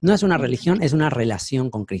 No es una religión, es una relación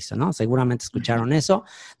con Cristo, ¿no? Seguramente escucharon eso.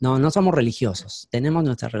 No somos religiosos, tenemos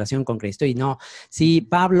nuestra relación con Cristo y no, si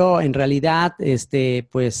Pablo en realidad,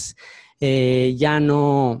 pues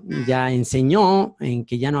ya enseñó en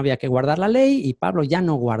que ya no había que guardar la ley y Pablo ya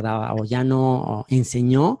no guardaba o ya no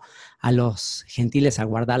enseñó a los gentiles a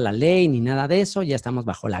guardar la ley ni nada de eso, ya estamos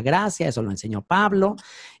bajo la gracia, eso lo enseñó Pablo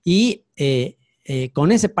y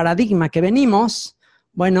con ese paradigma que venimos,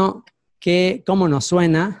 bueno, ¿cómo nos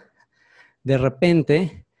suena de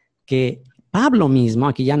repente que Pablo mismo,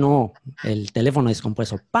 aquí ya no el teléfono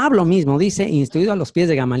descompuesto, Pablo mismo dice, instruido a los pies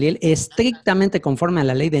de Gamaliel, estrictamente conforme a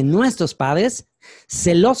la ley de nuestros padres,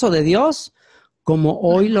 celoso de Dios, como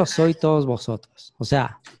hoy lo sois todos vosotros. O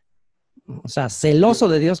sea, celoso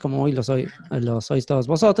de Dios como hoy lo sois todos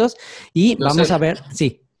vosotros. Y vamos a ver,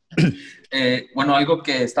 sí. Bueno, algo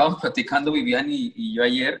que estábamos platicando Vivian y yo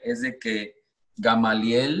ayer es de que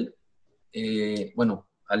Gamaliel, bueno,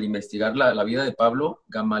 al investigar la vida de Pablo,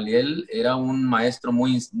 Gamaliel era un maestro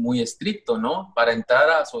muy estricto, ¿no? Para entrar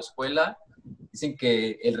a su escuela, dicen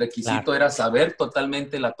que el requisito era saber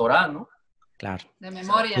totalmente la Torá, ¿no? Claro. De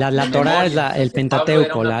memoria. La Torá es el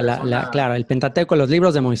Pentateuco, claro, el Pentateuco, los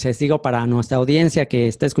libros de Moisés. Digo, para nuestra audiencia que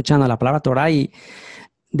está escuchando la palabra Torá y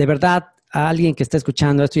de verdad a alguien que está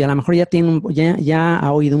escuchando esto y a lo mejor ya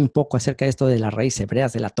ha oído un poco acerca de esto de las raíces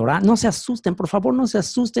hebreas de la Torá, no se asusten, por favor, no se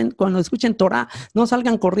asusten cuando escuchen Torá, no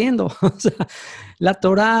salgan corriendo. O sea, la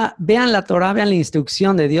Torá, vean la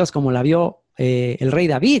instrucción de Dios como la vio el rey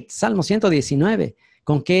David, Salmo 119.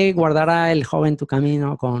 ¿Con qué guardará el joven tu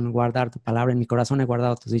camino? Con guardar tu palabra. En mi corazón he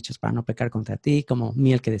guardado tus dichos para no pecar contra ti, como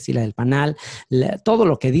miel que destila del panal. Todo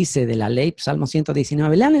lo que dice de la ley, Salmo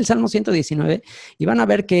 119. Lean el Salmo 119 y van a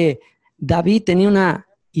ver que David tenía una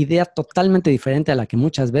idea totalmente diferente a la que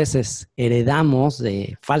muchas veces heredamos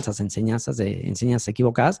de falsas enseñanzas, de enseñanzas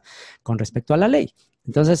equivocadas con respecto a la ley.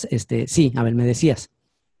 Entonces, sí, Abel, me decías.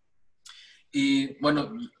 Y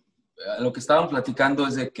bueno, lo que estaban platicando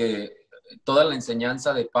es de que toda la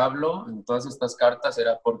enseñanza de Pablo en todas estas cartas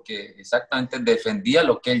era porque exactamente defendía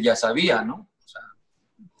lo que él ya sabía, ¿no? O sea,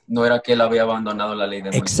 no era que él había abandonado la ley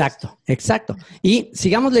de Moisés. Exacto. Y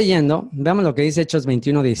sigamos leyendo, veamos lo que dice Hechos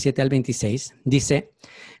 21, 17 al 26. Dice,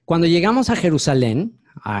 cuando llegamos a Jerusalén,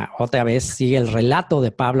 otra vez sigue el relato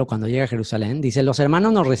de Pablo cuando llega a Jerusalén, dice, los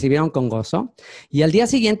hermanos nos recibieron con gozo y al día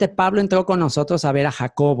siguiente Pablo entró con nosotros a ver a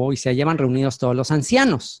Jacobo y se hallaban reunidos todos los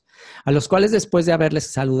ancianos, a los cuales después de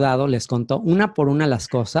haberles saludado les contó una por una las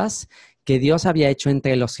cosas que Dios había hecho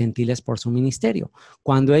entre los gentiles por su ministerio.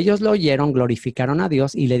 Cuando ellos lo oyeron, glorificaron a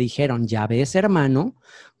Dios y le dijeron, ya ves, hermano,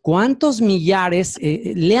 cuántos millares,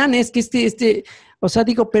 lean, es que o sea,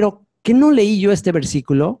 digo, pero ¿qué no leí yo este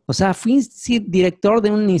versículo? O sea, fui director de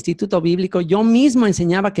un instituto bíblico. Yo mismo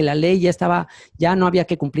enseñaba que la ley ya no había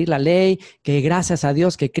que cumplir la ley, que gracias a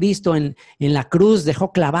Dios que Cristo en la cruz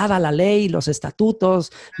dejó clavada la ley, los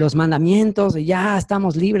estatutos, los mandamientos, y ya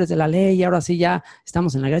estamos libres de la ley y ahora sí ya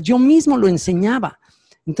estamos en la gracia. Yo mismo lo enseñaba.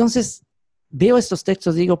 Entonces, veo estos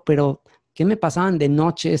textos, digo, pero ¿qué me pasaban de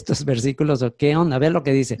noche estos versículos o qué onda? A ver lo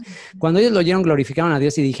que dice. Cuando ellos lo oyeron, glorificaron a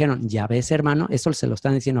Dios y dijeron, ya ves, hermano, eso se lo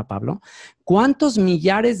están diciendo a Pablo, ¿cuántos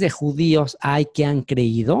millares de judíos hay que han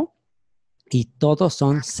creído? Y todos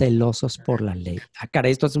son celosos por la ley.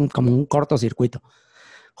 Caray, esto es como un cortocircuito.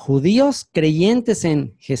 Judíos creyentes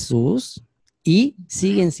en Jesús y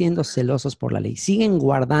siguen siendo celosos por la ley, siguen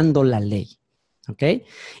guardando la ley. ¿Ok?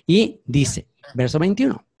 Y dice, verso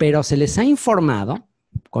 21, pero se les ha informado.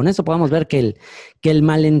 Con eso podemos ver que el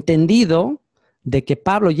malentendido de que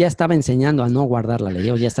Pablo ya estaba enseñando a no guardar la ley,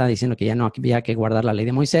 o ya estaba diciendo que ya no había que guardar la ley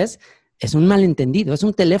de Moisés, es un malentendido, es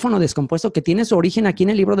un teléfono descompuesto que tiene su origen aquí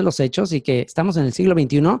en el libro de los Hechos y que estamos en el siglo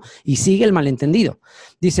XXI y sigue el malentendido.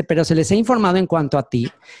 Dice, pero se les ha informado en cuanto a ti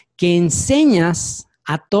que enseñas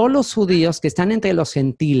a todos los judíos que están entre los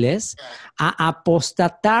gentiles a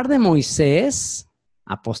apostatar de Moisés,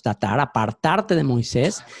 apartarte de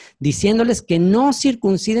Moisés, diciéndoles que no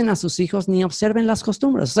circunciden a sus hijos ni observen las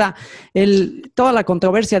costumbres. O sea, toda la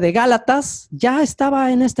controversia de Gálatas ya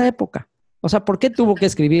estaba en esta época. O sea, ¿por qué tuvo que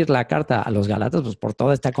escribir la carta a los Gálatas? Pues por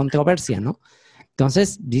toda esta controversia, ¿no?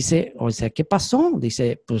 Entonces dice, o sea, ¿qué pasó?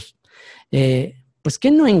 Dice, pues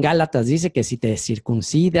que no en Gálatas dice que si te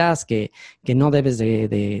circuncidas, que no debes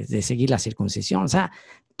de seguir la circuncisión. O sea,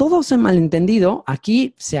 todo ese malentendido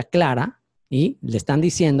aquí se aclara. Y le están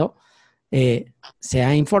diciendo, se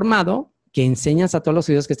ha informado que enseñas a todos los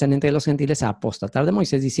judíos que están entre los gentiles a apostatar de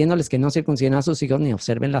Moisés, diciéndoles que no circunciden a sus hijos ni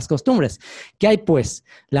observen las costumbres. ¿Qué hay pues?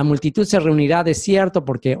 La multitud se reunirá de cierto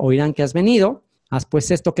porque oirán que has venido. Haz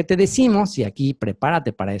pues esto que te decimos, y aquí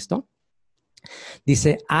prepárate para esto.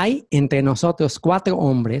 Dice, hay entre nosotros 4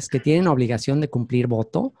 hombres que tienen obligación de cumplir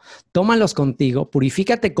voto. Tómalos contigo,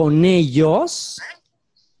 purifícate con ellos.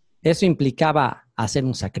 Eso implicaba hacer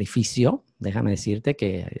un sacrificio. Déjame decirte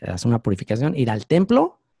que hacer una purificación, ir al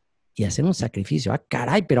templo y hacer un sacrificio. Ah,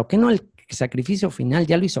 caray, pero ¿qué no el sacrificio final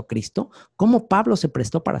ya lo hizo Cristo? ¿Cómo Pablo se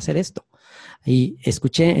prestó para hacer esto? Y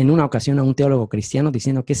escuché en una ocasión a un teólogo cristiano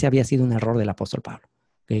diciendo que ese había sido un error del apóstol Pablo.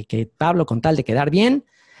 Que Pablo, con tal de quedar bien,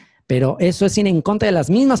 pero eso es ir en contra de las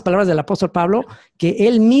mismas palabras del apóstol Pablo, que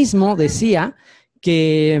él mismo decía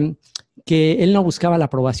que él no buscaba la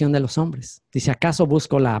aprobación de los hombres. Dice, ¿acaso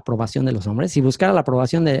busco la aprobación de los hombres? Si buscara la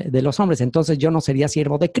aprobación de los hombres, entonces yo no sería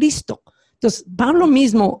siervo de Cristo. Entonces, Pablo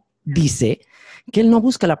mismo dice que él no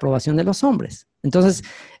busca la aprobación de los hombres. Entonces,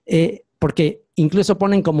 porque incluso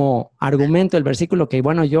ponen como argumento el versículo que,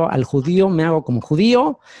 bueno, yo al judío me hago como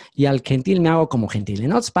judío y al gentil me hago como gentil.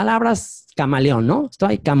 En otras palabras, camaleón, ¿no?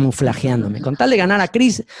 Estoy camuflajeándome. Con tal de ganar a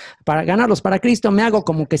Cristo, para ganarlos para Cristo, me hago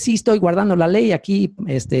como que sí estoy guardando la ley, aquí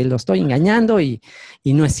lo estoy engañando y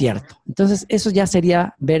no es cierto. Entonces, eso ya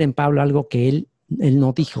sería ver en Pablo algo que él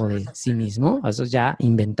no dijo de sí mismo, eso es ya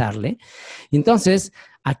inventarle. Entonces,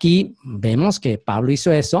 aquí vemos que Pablo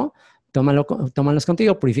hizo eso. Tómalos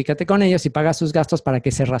contigo, purifícate con ellos y paga sus gastos para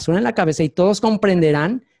que se rasuren la cabeza y todos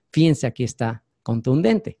comprenderán, fíjense, aquí está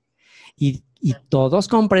contundente, y todos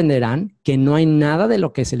comprenderán que no hay nada de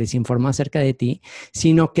lo que se les informó acerca de ti,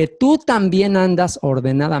 sino que tú también andas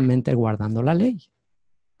ordenadamente guardando la ley.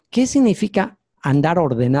 ¿Qué significa andar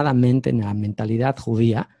ordenadamente en la mentalidad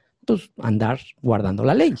judía? Pues andar guardando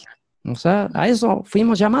la ley. O sea, a eso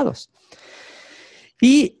fuimos llamados.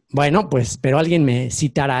 Y bueno, pues, pero alguien me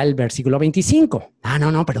citará el versículo 25.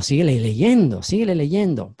 No, pero síguele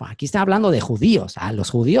leyendo. Aquí está hablando de judíos. Los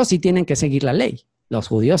judíos sí tienen que seguir la ley. Los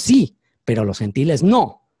judíos sí, pero los gentiles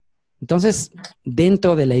no. Entonces,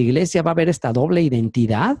 dentro de la iglesia va a haber esta doble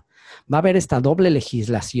identidad, va a haber esta doble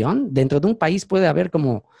legislación. Dentro de un país puede haber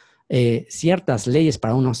como ciertas leyes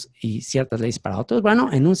para unos y ciertas leyes para otros. Bueno,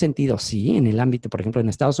 en un sentido sí, en el ámbito, por ejemplo, en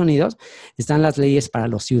Estados Unidos, están las leyes para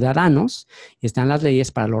los ciudadanos y están las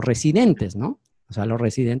leyes para los residentes, ¿no? O sea, los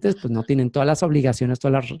residentes pues no tienen todas las obligaciones,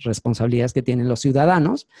 todas las responsabilidades que tienen los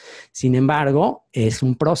ciudadanos. Sin embargo, es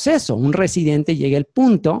un proceso. Un residente llega al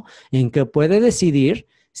punto en que puede decidir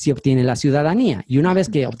si obtiene la ciudadanía. Y una vez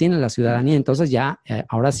que obtiene la ciudadanía, entonces ya,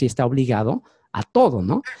 ahora sí está obligado a todo,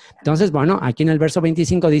 ¿no? Entonces, bueno, aquí en el verso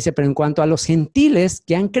 25 dice, pero en cuanto a los gentiles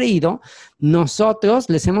que han creído, nosotros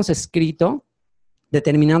les hemos escrito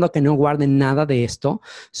determinando que no guarden nada de esto,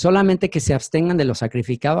 solamente que se abstengan de lo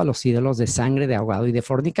sacrificado a los ídolos de sangre, de ahogado y de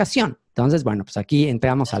fornicación. Entonces, bueno, pues aquí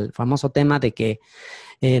entramos al famoso tema de que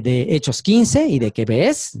de Hechos 15 y de que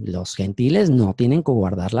ves, los gentiles no tienen que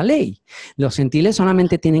guardar la ley. Los gentiles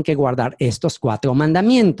solamente tienen que guardar estos 4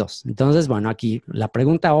 mandamientos. Entonces, bueno, aquí la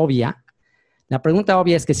pregunta obvia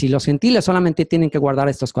es que si los gentiles solamente tienen que guardar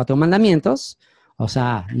estos 4 mandamientos, o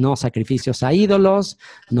sea, no sacrificios a ídolos,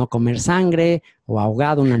 no comer sangre o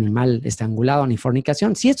ahogado un animal estrangulado ni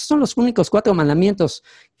fornicación, si estos son los únicos 4 mandamientos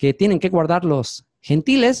que tienen que guardar los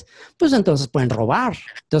gentiles, pues entonces pueden robar,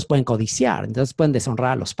 entonces pueden codiciar, entonces pueden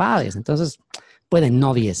deshonrar a los padres, entonces pueden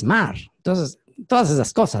no diezmar, entonces todas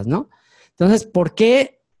esas cosas, ¿no? Entonces, ¿por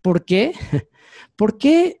qué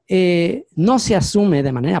no se asume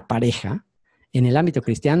de manera pareja en el ámbito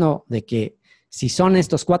cristiano de que si son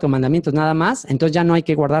estos 4 mandamientos nada más, entonces ya no hay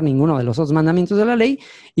que guardar ninguno de los otros mandamientos de la ley?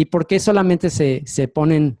 ¿Y por qué solamente se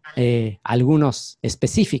ponen algunos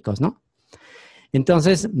específicos, no?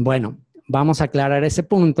 Entonces, bueno, vamos a aclarar ese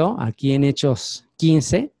punto aquí en Hechos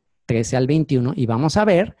 15, 13 al 21, y vamos a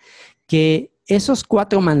ver que esos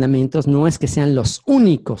 4 mandamientos no es que sean los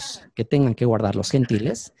únicos que tengan que guardar los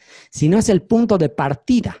gentiles, sino es el punto de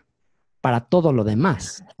partida para todo lo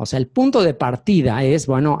demás. O sea, el punto de partida es,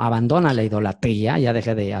 bueno, abandona la idolatría, ya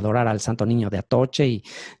deja de adorar al santo niño de Atoche y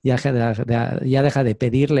ya deja de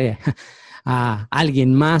pedirle a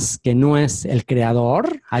alguien más que no es el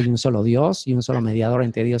creador. Hay un solo Dios y un solo mediador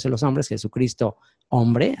entre Dios y los hombres, Jesucristo,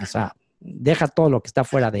 hombre. O sea, deja todo lo que está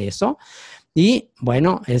fuera de eso. Y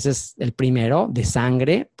bueno, ese es el primero. De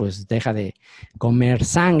sangre, pues deja de comer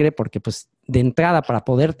sangre, porque pues de entrada, para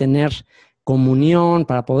poder tener comunión,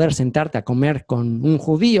 para poder sentarte a comer con un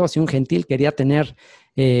judío, si un gentil quería tener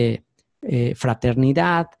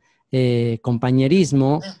fraternidad,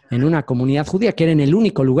 compañerismo en una comunidad judía, que era en el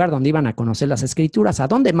único lugar donde iban a conocer las escrituras, ¿a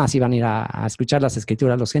dónde más iban a ir a escuchar las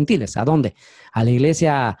escrituras los gentiles? ¿A dónde? ¿A la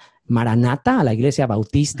iglesia maranata? ¿A la iglesia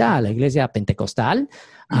bautista? ¿A la iglesia pentecostal?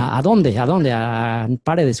 ¿A dónde? ¿A dónde? ¿A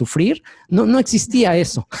Pare de Sufrir? No existía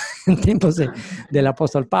eso en tiempos del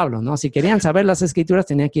apóstol Pablo, ¿no? Si querían saber las escrituras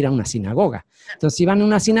tenían que ir a una sinagoga. Entonces iban a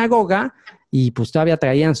una sinagoga y pues todavía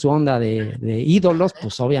traían su onda de ídolos,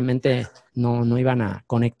 pues obviamente no iban a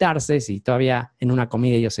conectarse. Si todavía en una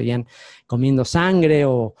comida ellos seguían comiendo sangre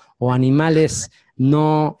o animales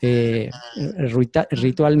no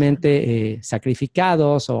ritualmente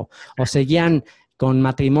sacrificados o seguían con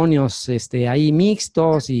matrimonios ahí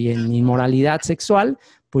mixtos y en inmoralidad sexual,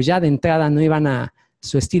 pues ya de entrada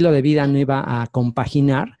su estilo de vida no iba a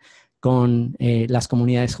compaginar con las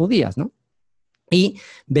comunidades judías, ¿no? Y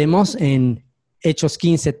vemos en Hechos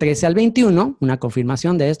 15, 13 al 21, una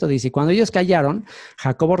confirmación de esto, dice, cuando ellos callaron,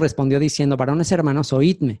 Jacobo respondió diciendo, varones hermanos,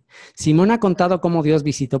 oídme. Simón ha contado cómo Dios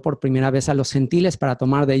visitó por primera vez a los gentiles para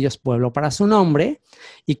tomar de ellos pueblo para su nombre,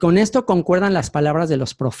 y con esto concuerdan las palabras de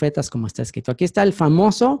los profetas, como está escrito. Aquí está el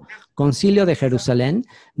famoso concilio de Jerusalén,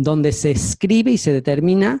 donde se escribe y se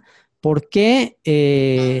determina por qué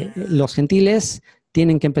los gentiles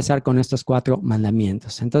tienen que empezar con estos 4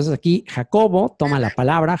 mandamientos. Entonces aquí Jacobo toma la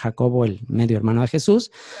palabra, Jacobo, el medio hermano de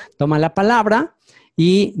Jesús, toma la palabra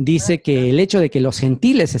y dice que el hecho de que los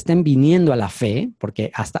gentiles estén viniendo a la fe, porque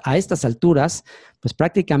hasta a estas alturas, pues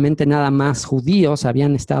prácticamente nada más judíos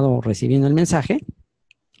habían estado recibiendo el mensaje,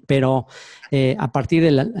 pero a partir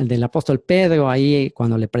del apóstol Pedro, ahí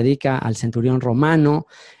cuando le predica al centurión romano,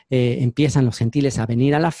 empiezan los gentiles a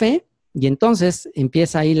venir a la fe, y entonces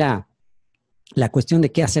empieza ahí la cuestión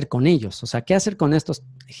de qué hacer con ellos, o sea, qué hacer con estos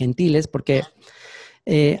gentiles, porque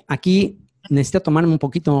aquí necesito tomarme un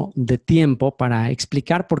poquito de tiempo para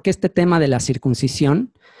explicar por qué este tema de la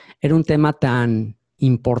circuncisión era un tema tan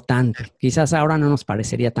importante. Quizás ahora no nos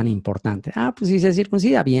parecería tan importante. Pues si se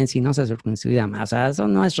circuncida bien, si no se circuncida más, o sea, eso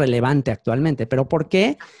no es relevante actualmente, pero ¿por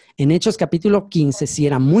qué en Hechos capítulo 15 sí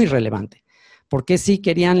era muy relevante? ¿Por qué sí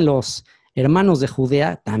querían los hermanos de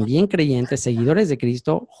Judea, también creyentes, seguidores de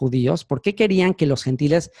Cristo, judíos, por qué querían que los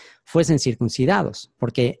gentiles fuesen circuncidados?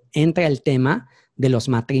 Porque entra el tema de los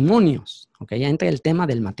matrimonios, ¿ok? Ya entra el tema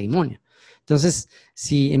del matrimonio. Entonces,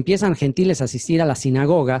 si empiezan gentiles a asistir a las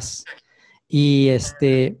sinagogas y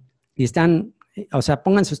están, o sea,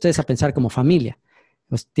 pónganse ustedes a pensar como familia,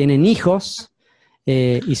 pues tienen hijos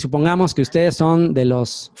y supongamos que ustedes son de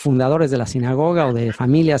los fundadores de la sinagoga o de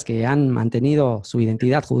familias que han mantenido su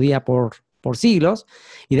identidad judía por siglos,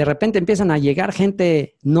 y de repente empiezan a llegar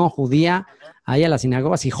gente no judía ahí a las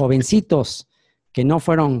sinagogas y jovencitos que no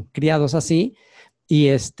fueron criados así, y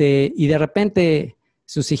de repente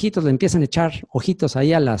sus hijitos le empiezan a echar ojitos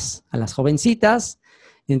ahí a las jovencitas,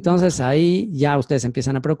 y entonces ahí ya ustedes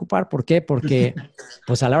empiezan a preocupar. ¿Por qué? Porque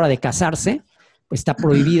pues a la hora de casarse, pues está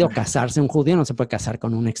prohibido casarse. Un judío no se puede casar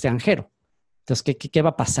con un extranjero. Entonces, ¿qué va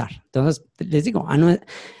a pasar? Entonces, les digo,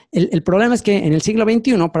 el problema es que en el siglo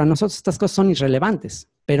XXI para nosotros estas cosas son irrelevantes,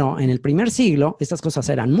 pero en el primer siglo estas cosas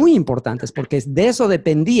eran muy importantes porque de eso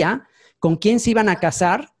dependía con quién se iban a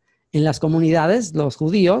casar en las comunidades, los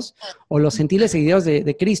judíos o los gentiles seguidores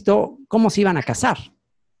de Cristo, cómo se iban a casar.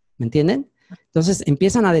 ¿Me entienden? Entonces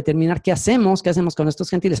empiezan a determinar qué hacemos con estos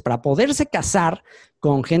gentiles. Para poderse casar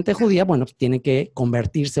con gente judía, bueno, pues tienen que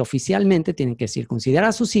convertirse oficialmente, tienen que circuncidar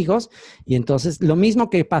a sus hijos. Y entonces lo mismo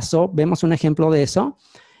que pasó, vemos un ejemplo de eso,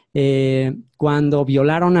 cuando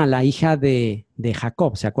violaron a la hija de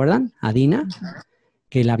Jacob, ¿se acuerdan? A Dina,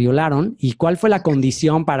 que la violaron. ¿Y cuál fue la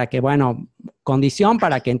condición para que,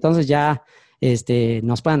 para que entonces ya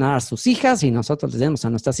nos puedan dar a sus hijas y nosotros les demos a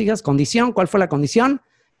nuestras hijas? Condición, ¿cuál fue la condición?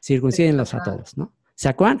 Circuncídenlos a todos, ¿no? ¿Se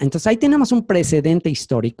acuerdan? Entonces ahí tenemos un precedente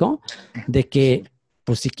histórico de que,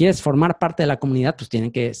 pues si quieres formar parte de la comunidad, pues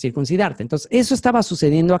tienen que circuncidarte. Entonces eso estaba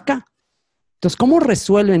sucediendo acá. Entonces, ¿cómo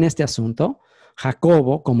resuelven este asunto?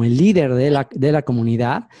 Jacobo, como el líder de la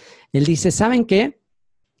comunidad, él dice, ¿saben qué?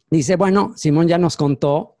 Dice, bueno, Simón ya nos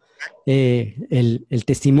contó el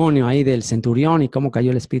testimonio ahí del centurión y cómo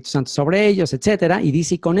cayó el Espíritu Santo sobre ellos, etcétera. Y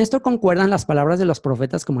dice, y con esto concuerdan las palabras de los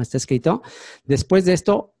profetas como está escrito. Después de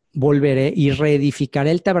esto volveré y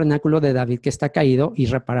reedificaré el tabernáculo de David que está caído y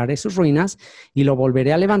repararé sus ruinas y lo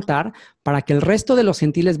volveré a levantar para que el resto de los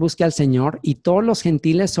gentiles busque al Señor y todos los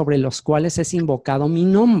gentiles sobre los cuales es invocado mi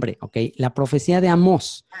nombre. ¿Ok? La profecía de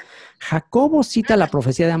Amós. Jacobo cita la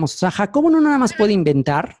profecía de Amós. O sea, Jacobo no nada más puede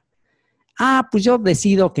inventar, pues yo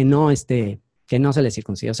decido que no se le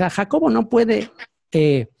circuncide. O sea, Jacobo no puede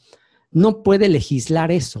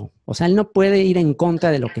legislar eso. O sea, él no puede ir en contra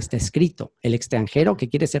de lo que está escrito. El extranjero que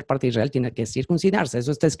quiere ser parte de Israel tiene que circuncidarse.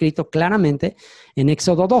 Eso está escrito claramente en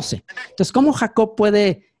Éxodo 12. Entonces, ¿cómo Jacob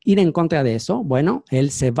puede ir en contra de eso? Bueno, él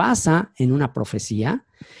se basa en una profecía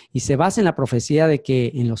y se basa en la profecía de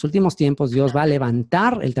que en los últimos tiempos Dios va a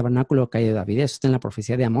levantar el tabernáculo caído de David. Eso está en la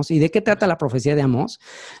profecía de Amós. ¿Y de qué trata la profecía de Amós?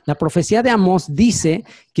 La profecía de Amós dice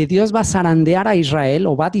que Dios va a zarandear a Israel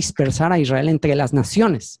o va a dispersar a Israel entre las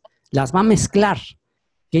naciones. Las va a mezclar.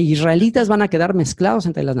 Que israelitas van a quedar mezclados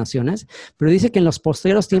entre las naciones, pero dice que en los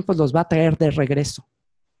posteriores tiempos los va a traer de regreso.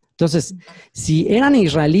 Entonces, si eran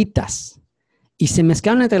israelitas y se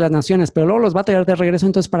mezclaron entre las naciones, pero luego los va a traer de regreso,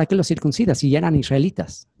 entonces ¿para qué los circuncida si ya eran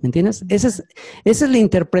israelitas? ¿Me entiendes? Esa es la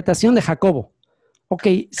interpretación de Jacobo. Ok,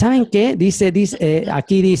 ¿saben qué?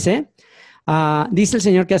 Aquí dice el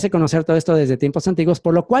Señor que hace conocer todo esto desde tiempos antiguos,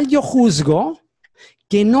 por lo cual yo juzgo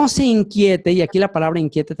que no se inquiete, y aquí la palabra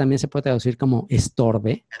inquiete también se puede traducir como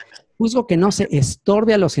estorbe, juzgo que no se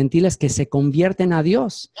estorbe a los gentiles que se convierten a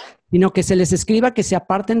Dios, sino que se les escriba que se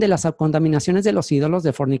aparten de las contaminaciones de los ídolos,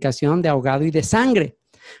 de fornicación, de ahogado y de sangre.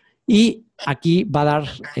 Y aquí va a dar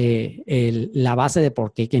la base de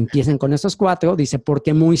por qué que empiecen con estos 4. Dice,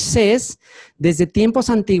 porque Moisés, desde tiempos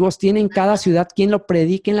antiguos, tiene en cada ciudad quien lo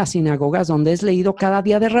predique en las sinagogas donde es leído cada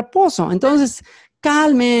día de reposo. Entonces,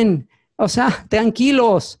 calmen, o sea,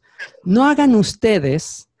 tranquilos. No hagan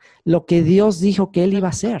ustedes lo que Dios dijo que Él iba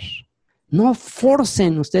a hacer. No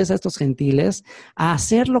forcen ustedes a estos gentiles a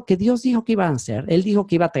hacer lo que Dios dijo que iban a hacer. Él dijo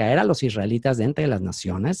que iba a traer a los israelitas de entre las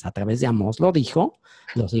naciones, a través de Amós lo dijo,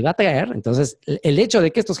 los iba a traer. Entonces, el hecho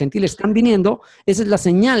de que estos gentiles están viniendo, esa es la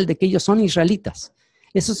señal de que ellos son israelitas.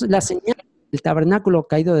 Eso es la señal del tabernáculo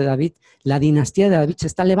caído de David. La dinastía de David se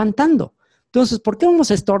está levantando. Entonces, ¿por qué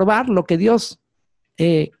vamos a estorbar lo que Dios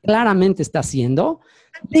claramente está haciendo?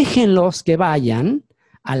 Déjenlos que vayan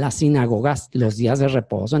a las sinagogas los días de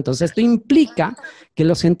reposo. Entonces, esto implica que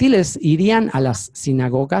los gentiles irían a las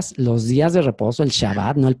sinagogas los días de reposo, el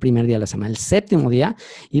Shabbat, no el primer día de la semana, el séptimo día,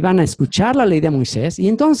 iban a escuchar la ley de Moisés y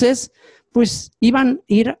entonces, pues, iban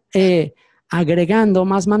a ir agregando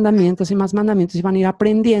más mandamientos, iban a ir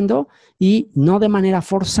aprendiendo y no de manera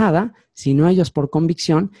forzada, sino ellos por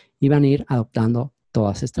convicción iban a ir adoptando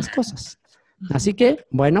todas estas cosas. Así que,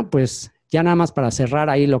 bueno, pues ya nada más para cerrar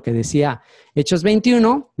ahí lo que decía Hechos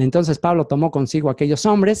 21, entonces Pablo tomó consigo a aquellos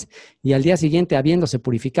hombres y al día siguiente, habiéndose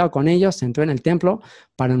purificado con ellos, entró en el templo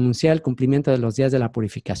para anunciar el cumplimiento de los días de la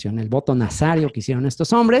purificación, el voto nazario que hicieron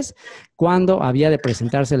estos hombres cuando había de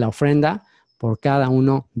presentarse la ofrenda por cada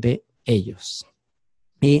uno de ellos.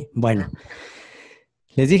 Y bueno,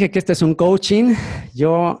 les dije que este es un coaching.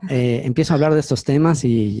 Yo empiezo a hablar de estos temas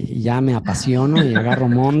y ya me apasiono y agarro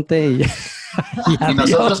monte y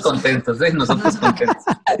nosotros contentos, nosotros contentos,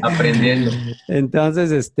 aprendiendo.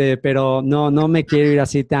 Entonces, pero no me quiero ir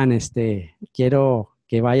así tan, quiero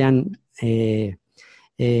que vayan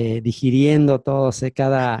digiriendo todos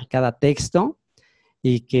cada texto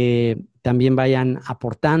y que también vayan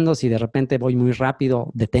aportando. Si de repente voy muy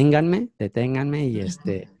rápido, deténganme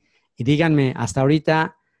y díganme hasta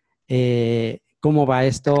ahorita cómo va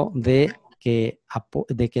esto de que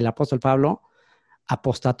el apóstol Pablo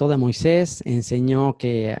apostató de Moisés, enseñó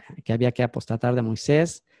que había que apostatar de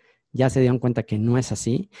Moisés. Ya se dieron cuenta que no es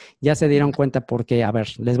así. Ya se dieron cuenta porque, a ver,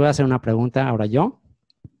 les voy a hacer una pregunta ahora yo.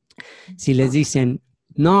 Si les dicen,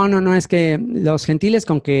 no, es que los gentiles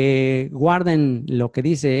con que guarden lo que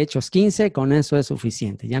dice Hechos 15, con eso es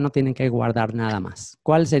suficiente. Ya no tienen que guardar nada más.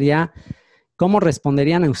 ¿Cómo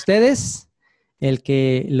responderían a ustedes el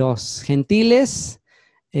que los gentiles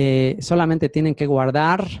solamente tienen que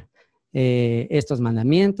guardar estos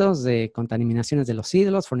mandamientos de contaminaciones de los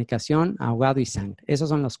ídolos, fornicación, ahogado y sangre? Esos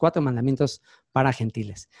son los 4 mandamientos para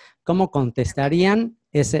gentiles. ¿Cómo contestarían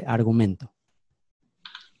ese argumento?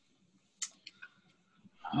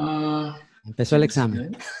 Empezó el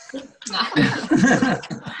examen.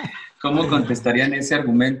 ¿Cómo contestarían ese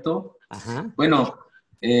argumento? Ajá. Bueno,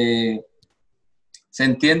 se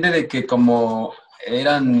entiende de que como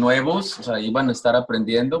eran nuevos, o sea, iban a estar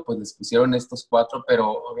aprendiendo, pues les pusieron estos 4,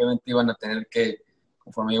 pero obviamente iban a tener que,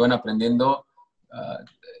 conforme iban aprendiendo,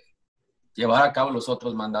 llevar a cabo los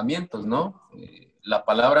otros mandamientos, ¿no? La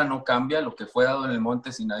palabra no cambia, lo que fue dado en el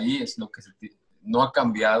monte Sinaí es lo que no ha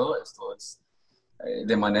cambiado, esto es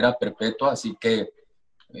de manera perpetua, así que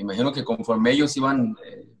me imagino que conforme ellos iban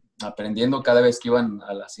aprendiendo cada vez que iban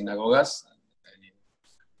a las sinagogas,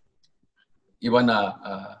 iban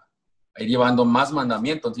a ir llevando más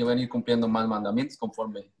mandamientos, iban a ir cumpliendo más mandamientos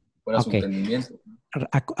conforme fuera su entendimiento.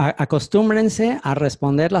 Acostúmbrense a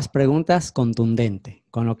responder las preguntas contundente,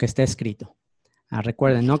 con lo que está escrito.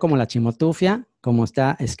 Recuerden, no como la chimotufia, como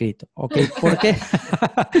está escrito. Ok, ¿por qué?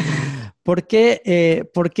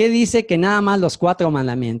 ¿Por qué dice que nada más los 4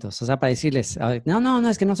 mandamientos? O sea, para decirles, no,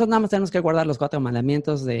 es que nosotros nada más tenemos que guardar los 4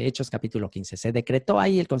 mandamientos de Hechos capítulo 15. Se decretó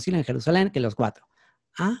ahí el concilio en Jerusalén que los 4.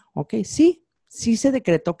 Ok, sí se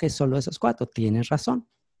decretó que solo esos 4. Tienes razón.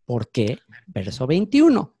 ¿Por qué? Verso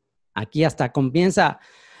 21. Aquí hasta comienza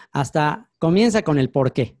con el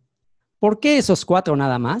por qué. ¿Por qué esos 4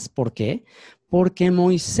 nada más? ¿Por qué? Porque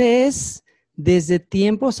Moisés, desde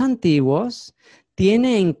tiempos antiguos,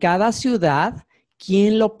 tiene en cada ciudad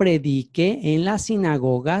quien lo predique en las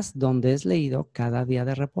sinagogas donde es leído cada día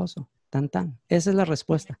de reposo. Tan. Esa es la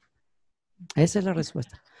respuesta.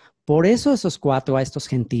 Por eso esos 4 a estos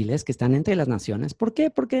gentiles que están entre las naciones. ¿Por qué?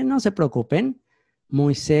 Porque no se preocupen.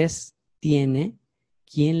 Moisés tiene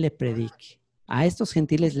quien le predique. A estos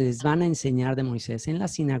gentiles les van a enseñar de Moisés en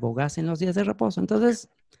las sinagogas en los días de reposo. Entonces,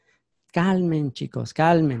 Calmen, chicos,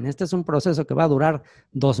 calmen. Este es un proceso que va a durar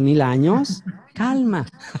 2000 años. Calma.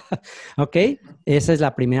 ¿Ok? Esa es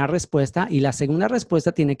la primera respuesta. Y la segunda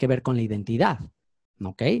respuesta tiene que ver con la identidad.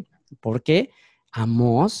 ¿Ok? Porque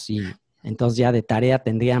Amós, y entonces ya de tarea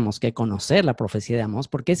tendríamos que conocer la profecía de Amós,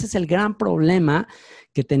 porque ese es el gran problema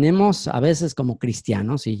que tenemos a veces como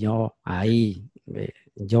cristianos, y yo ahí...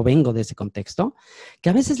 yo vengo de ese contexto, que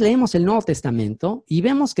a veces leemos el Nuevo Testamento y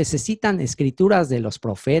vemos que se citan escrituras de los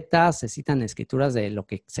profetas, se citan escrituras de lo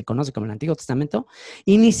que se conoce como el Antiguo Testamento,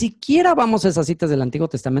 y ni siquiera vamos a esas citas del Antiguo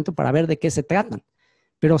Testamento para ver de qué se tratan.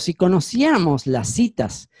 Pero si conociéramos las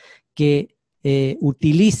citas que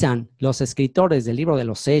utilizan los escritores del libro de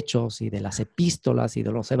los Hechos y de las epístolas y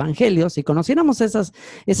de los evangelios, si conociéramos esas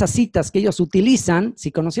citas que ellos utilizan,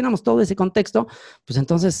 si conociéramos todo ese contexto, pues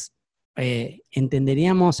entonces...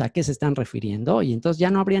 entenderíamos a qué se están refiriendo y entonces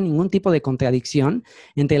ya no habría ningún tipo de contradicción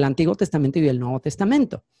entre el Antiguo Testamento y el Nuevo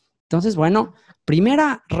Testamento. Entonces, bueno,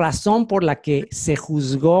 primera razón por la que se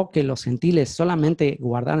juzgó que los gentiles solamente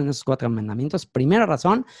guardaran esos 4 mandamientos, primera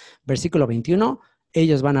razón, versículo 21,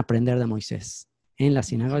 ellos van a aprender de Moisés. En las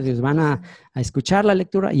sinagogas ellos van a escuchar la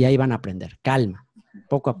lectura y ahí van a aprender. Calma,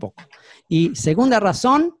 poco a poco. Y segunda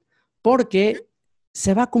razón, porque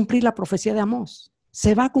se va a cumplir la profecía de Amós.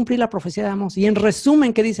 Se va a cumplir la profecía de Amós. Y en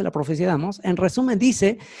resumen, ¿qué dice la profecía de Amós? En resumen,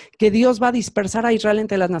 dice que Dios va a dispersar a Israel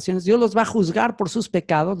entre las naciones. Dios los va a juzgar por sus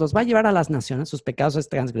pecados, los va a llevar a las naciones. Sus pecados es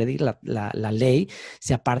transgredir la ley.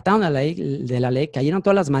 Se apartaron de la ley, cayeron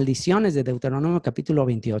todas las maldiciones de Deuteronomio capítulo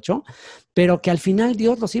 28, pero que al final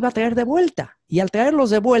Dios los iba a traer de vuelta. Y al traerlos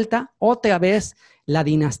de vuelta, otra vez la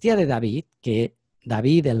dinastía de David, que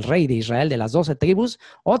David, el rey de Israel, de las 12 tribus,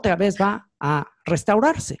 otra vez va a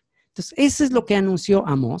restaurarse. Entonces, eso es lo que anunció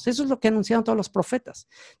Amós, eso es lo que anunciaron todos los profetas.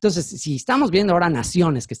 Entonces, si estamos viendo ahora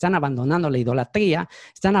naciones que están abandonando la idolatría,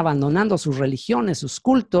 están abandonando sus religiones, sus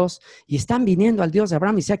cultos, y están viniendo al Dios de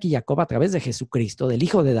Abraham, Isaac y Jacob a través de Jesucristo, del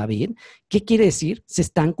Hijo de David, ¿qué quiere decir? Se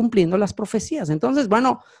están cumpliendo las profecías. Entonces,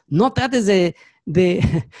 bueno, no trates de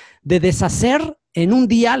deshacer en un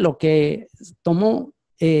día lo que tomó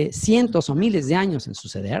cientos o miles de años en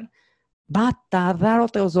suceder. Va a tardar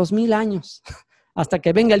otros 2000 años. Hasta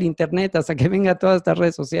que venga el internet, hasta que venga todas estas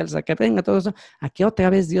redes sociales, hasta que venga todo eso, a que otra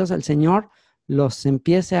vez Dios, el Señor, los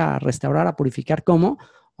empiece a restaurar, a purificar. ¿Cómo?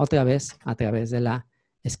 Otra vez a través de la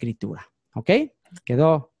Escritura. ¿Ok?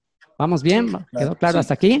 ¿Quedó? ¿Vamos bien? ¿Quedó claro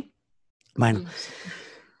hasta aquí? Bueno,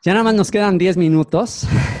 ya nada más nos quedan 10 minutos.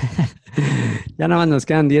 Ya nada más nos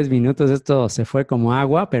quedan 10 minutos. Esto se fue como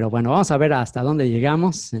agua, pero bueno, vamos a ver hasta dónde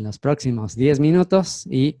llegamos en los próximos 10 minutos.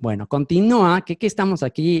 Y bueno, continúa, que estamos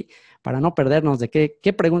aquí para no perdernos de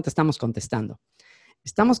qué pregunta estamos contestando.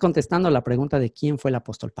 Estamos contestando la pregunta de quién fue el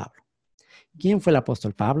apóstol Pablo. ¿Quién fue el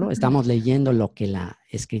apóstol Pablo? Estamos leyendo lo que la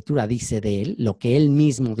Escritura dice de él, lo que él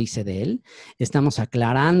mismo dice de él. Estamos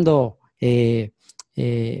aclarando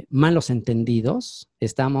malos entendidos.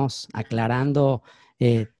 Estamos aclarando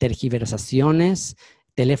tergiversaciones,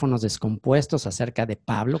 teléfonos descompuestos acerca de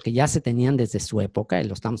Pablo, que ya se tenían desde su época y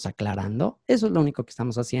lo estamos aclarando. Eso es lo único que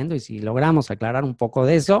estamos haciendo, y si logramos aclarar un poco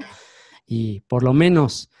de eso, y por lo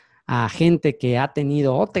menos a gente que ha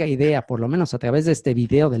tenido otra idea, por lo menos a través de este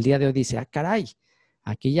video del día de hoy, dice, caray,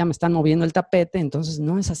 aquí ya me están moviendo el tapete, entonces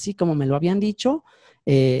no es así como me lo habían dicho.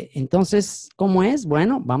 Entonces, ¿cómo es?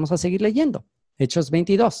 Bueno, vamos a seguir leyendo. Hechos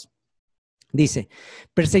 22. Dice,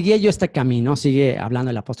 perseguía yo este camino, sigue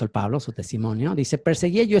hablando el apóstol Pablo, su testimonio, dice,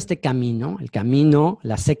 perseguía yo este camino, el camino,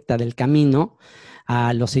 la secta del camino,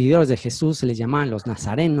 a los seguidores de Jesús se les llamaban los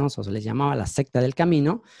nazarenos o se les llamaba la secta del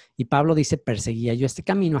camino, y Pablo dice, perseguía yo este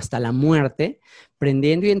camino hasta la muerte,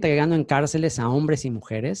 prendiendo y entregando en cárceles a hombres y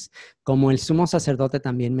mujeres, como el sumo sacerdote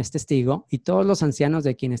también me es testigo, y todos los ancianos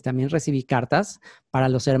de quienes también recibí cartas para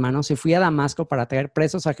los hermanos, y fui a Damasco para traer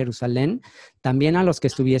presos a Jerusalén, también a los que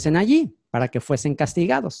estuviesen allí, para que fuesen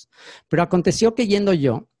castigados. Pero aconteció que yendo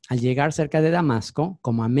yo, al llegar cerca de Damasco,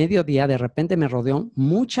 como a mediodía, de repente me rodeó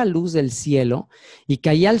mucha luz del cielo y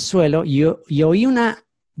caí al suelo y oí una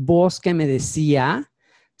voz que me decía,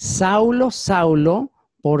 Saulo, Saulo,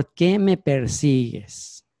 ¿por qué me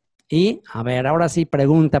persigues? Y, a ver, ahora sí,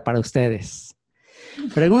 pregunta para ustedes.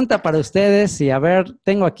 Pregunta para ustedes y, a ver,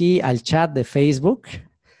 tengo aquí al chat de Facebook.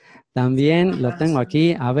 También lo tengo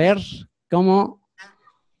aquí. A ver, ¿cómo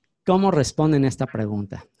responden esta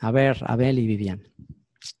pregunta? A ver, Abel y Vivian.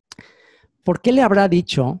 ¿Por qué le habrá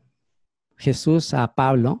dicho Jesús a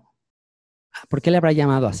Pablo? ¿Por qué le habrá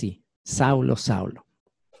llamado así? Saulo, Saulo.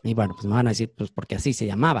 Y bueno, pues me van a decir, pues porque así se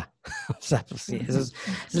llamaba. O sea, pues sí, esa es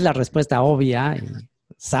la respuesta obvia.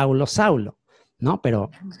 Saulo, Saulo, ¿no? Pero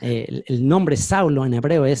el nombre Saulo en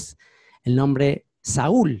hebreo es el nombre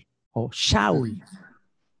Saúl o Shaul.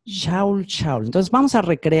 Shaul, Shaul. Entonces vamos a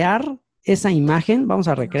recrear esa imagen, vamos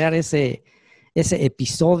a recrear ese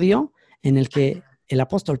episodio en el que el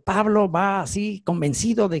apóstol Pablo va así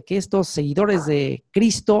convencido de que estos seguidores de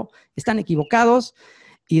Cristo están equivocados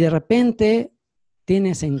y de repente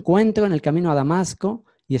tiene ese encuentro en el camino a Damasco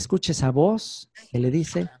y escucha esa voz que le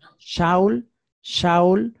dice, Shaul,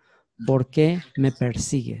 Shaul, ¿por qué me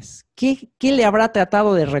persigues? ¿Qué le habrá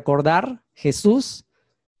tratado de recordar Jesús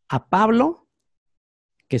a Pablo,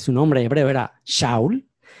 que su nombre hebreo era Shaul?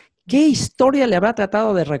 ¿Qué historia le habrá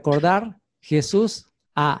tratado de recordar Jesús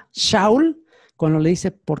a Shaul cuando le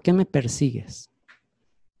dice, ¿por qué me persigues?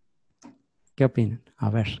 ¿Qué opinan? A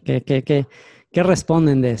ver, ¿qué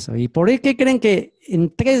responden de eso? ¿Y por qué creen que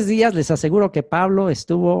en 3 días les aseguro que Pablo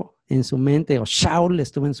estuvo en su mente, o Shaul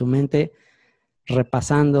estuvo en su mente,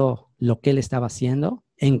 repasando lo que él estaba haciendo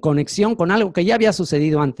en conexión con algo que ya había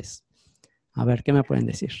sucedido antes? A ver, ¿qué me pueden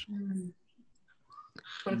decir?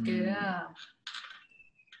 Porque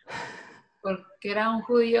era un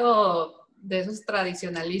judío de esos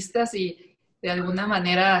tradicionalistas y de alguna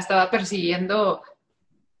manera estaba persiguiendo,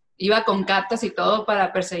 iba con cartas y todo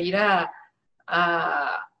para perseguir a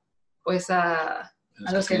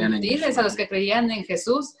los gentiles, a los que creían en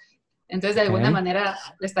Jesús. Entonces, de alguna manera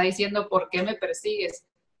le está diciendo, ¿por qué me persigues?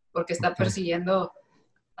 Porque está persiguiendo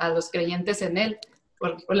a los creyentes en él.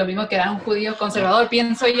 Por lo mismo que era un judío conservador,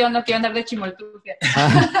 pienso yo, no quiero andar de chimoltrufia.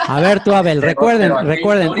 A ver tú, Abel, recuerden,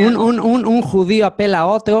 un judío apela a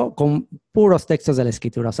otro con puros textos de la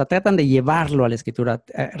Escritura. O sea, tratan de llevarlo a la Escritura.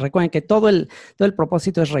 Recuerden que todo el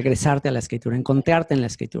propósito es regresarte a la Escritura, encontrarte en la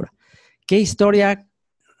Escritura. ¿Qué historia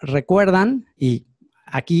recuerdan? Y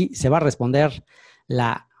aquí se va a responder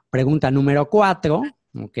la pregunta número 4,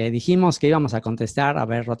 que dijimos que íbamos a contestar. A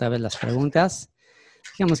ver, otra vez las preguntas.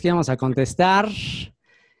 Dijimos que íbamos a contestar.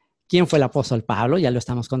 ¿Quién fue el apóstol Pablo? Ya lo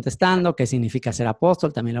estamos contestando. ¿Qué significa ser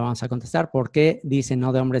apóstol? También lo vamos a contestar. ¿Por qué dice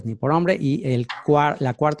no de hombres ni por hombre? Y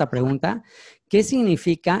la cuarta pregunta, ¿qué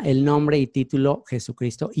significa el nombre y título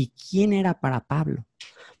Jesucristo? ¿Y quién era para Pablo?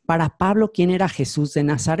 Para Pablo, ¿quién era Jesús de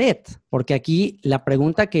Nazaret? Porque aquí la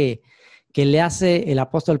pregunta que le hace el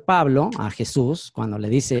apóstol Pablo a Jesús cuando le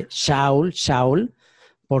dice, Shaul, Shaul,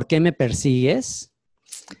 ¿por qué me persigues?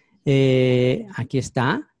 Aquí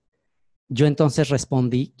está. Yo entonces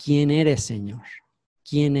respondí, ¿quién eres, Señor?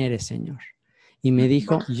 ¿Quién eres, Señor? Y me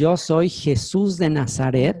dijo, yo soy Jesús de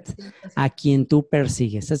Nazaret, a quien tú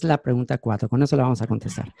persigues. Esa es la pregunta 4. Con eso la vamos a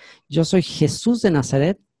contestar. Yo soy Jesús de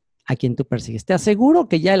Nazaret, a quien tú persigues. Te aseguro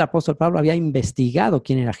que ya el apóstol Pablo había investigado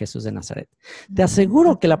quién era Jesús de Nazaret. Te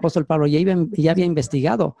aseguro que el apóstol Pablo ya había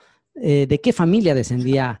investigado de qué familia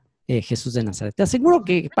descendía Jesús de Nazaret. Te aseguro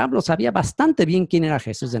que Pablo sabía bastante bien quién era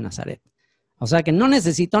Jesús de Nazaret. O sea que no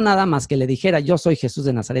necesitó nada más que le dijera, yo soy Jesús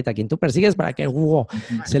de Nazaret, a quien tú persigues, para que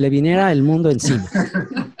se le viniera el mundo encima.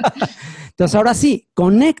 Entonces ahora sí,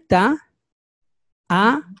 conecta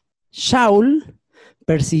a Shaul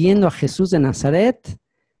persiguiendo a Jesús de Nazaret,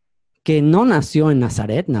 que no nació en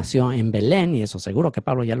Nazaret, nació en Belén, y eso seguro que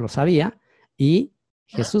Pablo ya lo sabía. Y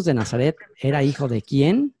Jesús de Nazaret era hijo de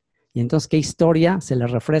 ¿quién? Y entonces, ¿qué historia se le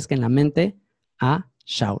refresca en la mente a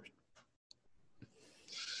Shaul?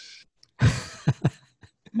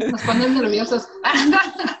 Nos ponen nerviosos.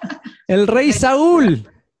 El rey Saúl.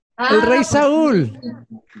 El rey Saúl.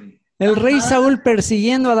 El rey Saúl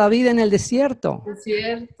persiguiendo a David en el desierto. Es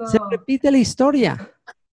cierto. Se repite la historia.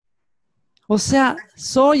 O sea,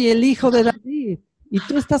 soy el hijo de David y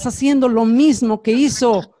tú estás haciendo lo mismo que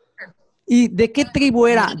hizo. ¿Y de qué tribu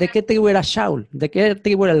era? ¿De qué tribu era Shaul? ¿De qué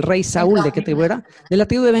tribu era el rey Saúl? ¿De qué tribu era? De la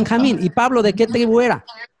tribu de Benjamín. ¿Y Pablo de qué tribu era?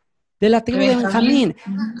 De la tribu de Benjamín.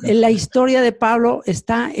 La historia de Pablo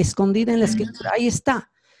está escondida en la Escritura. Ahí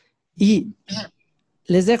está. Y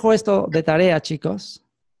les dejo esto de tarea, chicos.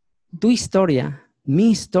 Tu historia,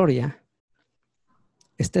 mi historia,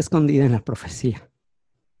 está escondida en la profecía.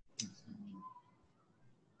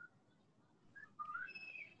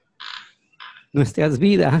 Nuestras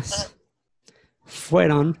vidas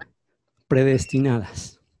fueron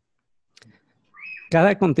predestinadas. Cada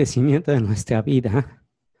acontecimiento de nuestra vida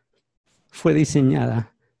fue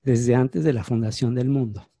diseñada desde antes de la fundación del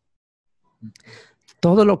mundo.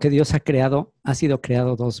 Todo lo que Dios ha creado ha sido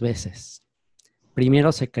creado 2 veces.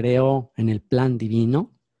 Primero se creó en el plan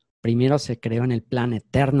divino, primero se creó en el plan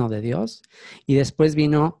eterno de Dios y después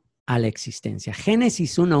vino a la existencia.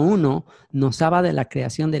 Génesis 1:1 nos habla de la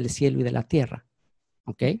creación del cielo y de la tierra,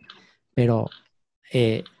 ¿ok? Pero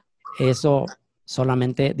eso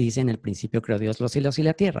solamente dice en el principio creó Dios los cielos y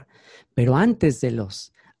la tierra. Pero antes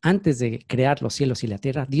de crear los cielos y la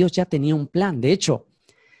tierra, Dios ya tenía un plan. De hecho,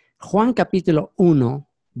 Juan capítulo 1,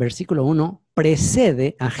 versículo 1,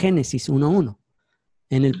 precede a Génesis 1:1.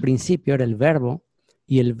 En el principio era el verbo,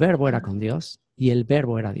 y el verbo era con Dios, y el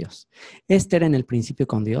verbo era Dios. Este era en el principio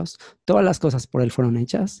con Dios. Todas las cosas por él fueron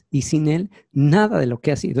hechas, y sin él nada de lo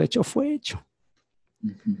que ha sido hecho fue hecho.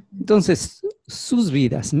 Entonces, sus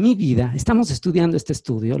vidas, mi vida, estamos estudiando este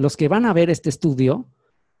estudio. Los que van a ver este estudio,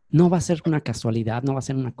 no va a ser una casualidad, no va a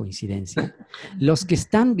ser una coincidencia. Los que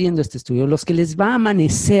están viendo este estudio, los que les va a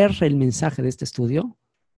amanecer el mensaje de este estudio,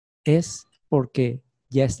 es porque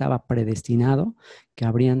ya estaba predestinado que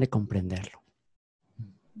habrían de comprenderlo.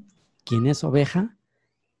 Quien es oveja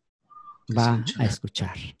va a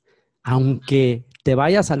escuchar. Aunque te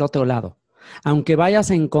vayas al otro lado, aunque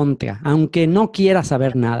vayas en contra, aunque no quieras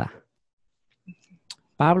saber nada.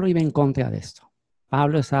 Pablo iba en contra de esto.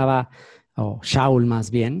 Pablo estaba, o Shaul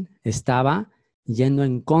más bien, estaba yendo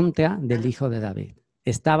en contra del hijo de David.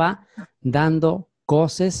 Estaba dando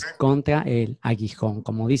coces contra el aguijón.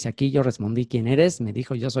 Como dice aquí, yo respondí, ¿quién eres? Me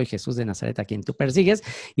dijo, yo soy Jesús de Nazaret, a quien tú persigues.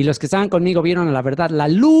 Y los que estaban conmigo vieron a la verdad, la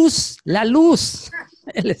luz, la luz.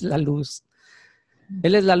 Él es la luz.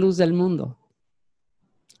 Él es la luz del mundo.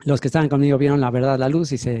 Los que estaban conmigo vieron la verdad, la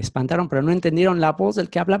luz, y se espantaron, pero no entendieron la voz del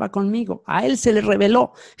que hablaba conmigo. A él se le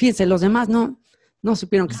reveló. Fíjense, los demás no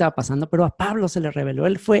supieron qué estaba pasando, pero a Pablo se le reveló.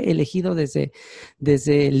 Él fue elegido desde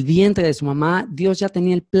el vientre de su mamá. Dios ya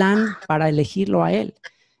tenía el plan para elegirlo a él.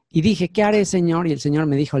 Y dije, ¿qué haré, Señor? Y el Señor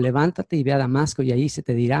me dijo, levántate y ve a Damasco y ahí se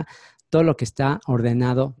te dirá todo lo que está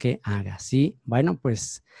ordenado que hagas. ¿Sí? Bueno,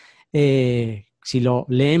 pues si lo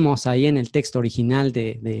leemos ahí en el texto original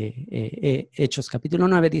de Hechos capítulo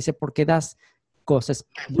 9, dice, porque das cosas,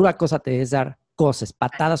 dura cosa te es dar cosas,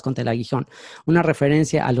 patadas contra el aguijón. Una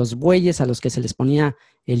referencia a los bueyes a los que se les ponía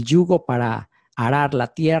el yugo para arar la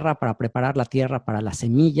tierra, para preparar la tierra para la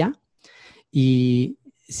semilla. Y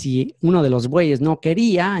si uno de los bueyes no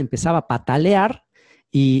quería, empezaba a patalear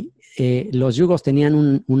y los yugos tenían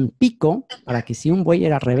un pico para que si un buey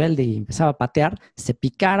era rebelde y empezaba a patear, se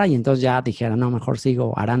picara y entonces ya dijera, no, mejor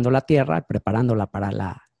sigo arando la tierra, preparándola para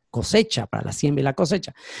la cosecha, para la siembra y la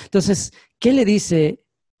cosecha. Entonces, ¿qué le dice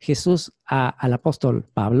Jesús al apóstol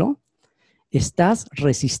Pablo? Estás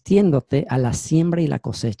resistiéndote a la siembra y la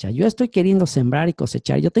cosecha. Yo estoy queriendo sembrar y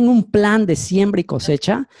cosechar. Yo tengo un plan de siembra y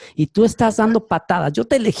cosecha y tú estás dando patadas. Yo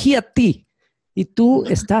te elegí a ti y tú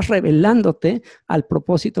estás rebelándote al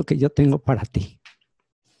propósito que yo tengo para ti.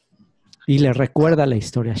 Y le recuerda la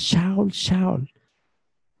historia. Shaul, Shaul,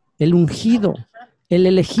 el ungido, el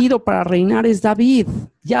elegido para reinar es David.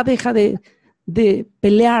 Ya deja de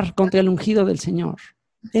pelear contra el ungido del Señor.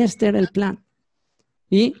 Este era el plan.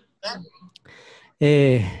 Y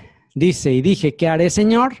dice, y dije, ¿qué haré,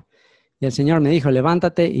 Señor? Y el Señor me dijo,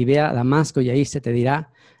 levántate y ve a Damasco y ahí se te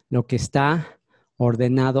dirá lo que está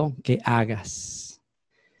ordenado que hagas.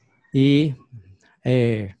 Y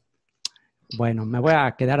bueno, me voy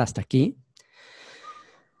a quedar hasta aquí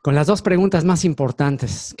con las dos preguntas más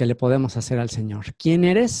importantes que le podemos hacer al Señor. ¿Quién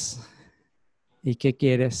eres y qué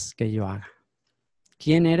quieres que yo haga?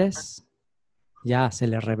 ¿Quién eres? Ya se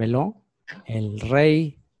le reveló el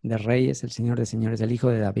Rey de Reyes, el Señor de Señores, el Hijo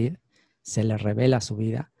de David. Se le revela su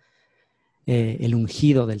vida, el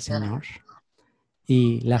ungido del Señor.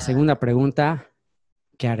 Y la segunda pregunta,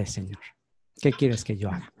 ¿qué haré, Señor? ¿Qué quieres que yo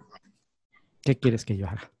haga? ¿Qué quieres que yo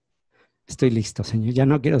haga? Estoy listo, Señor. Ya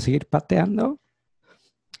no quiero seguir pateando.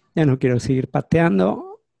 Ya no quiero seguir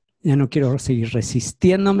pateando. Ya no quiero seguir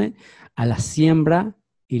resistiéndome a la siembra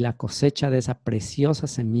y la cosecha de esa preciosa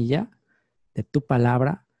semilla de tu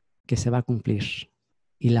palabra que se va a cumplir.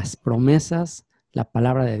 Y las promesas, la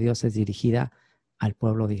palabra de Dios es dirigida al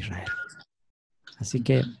pueblo de Israel. Así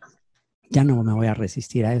que ya no me voy a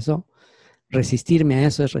resistir a eso. Resistirme a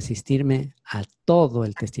eso es resistirme a todo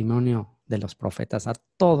el testimonio de los profetas, a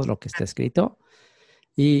todo lo que está escrito.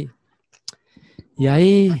 Y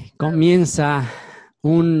ahí comienza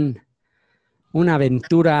una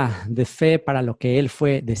aventura de fe para lo que él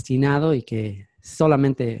fue destinado y que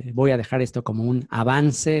solamente voy a dejar esto como un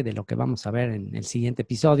avance de lo que vamos a ver en el siguiente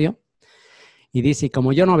episodio. Y dice,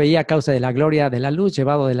 como yo no veía a causa de la gloria de la luz,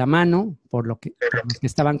 llevado de la mano por los que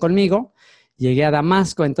estaban conmigo, llegué a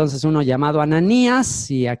Damasco, entonces uno llamado Ananías,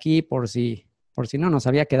 y aquí por si no nos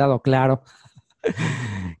había quedado claro,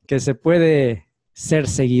 que se puede ser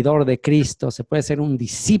seguidor de Cristo, se puede ser un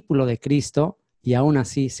discípulo de Cristo y aún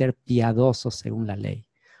así ser piadoso según la ley,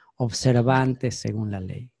 observante según la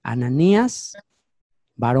ley. Ananías,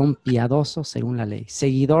 varón piadoso según la ley,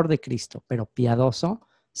 seguidor de Cristo, pero piadoso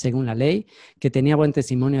según la ley, que tenía buen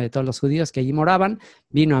testimonio de todos los judíos que allí moraban,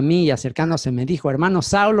 vino a mí y acercándose me dijo, hermano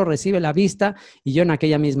Saulo, recibe la vista, y yo en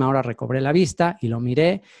aquella misma hora recobré la vista y lo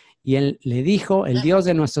miré, y él le dijo, el Dios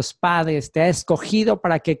de nuestros padres te ha escogido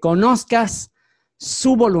para que conozcas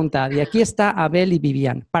su voluntad. Y aquí está Abel y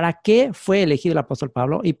Vivian. ¿Para qué fue elegido el apóstol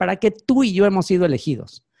Pablo? ¿Y para qué tú y yo hemos sido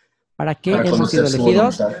elegidos? ¿Para qué hemos sido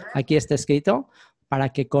elegidos? Aquí está escrito, para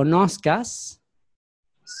que conozcas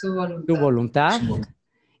su voluntad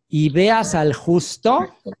y veas al justo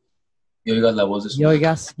y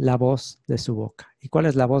oigas la voz de su boca. ¿Y cuál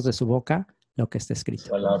es la voz de su boca? Lo que está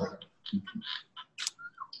escrito. Palabra.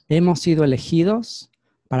 Hemos sido elegidos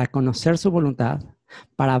para conocer su voluntad,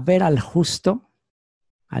 para ver al justo,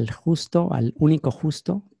 al único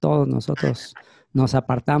justo. Todos nosotros nos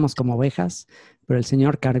apartamos como ovejas, pero el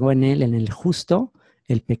Señor cargó en él, en el justo,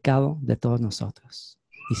 el pecado de todos nosotros.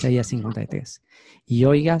 Isaías 53. Y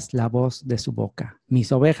oigas la voz de su boca.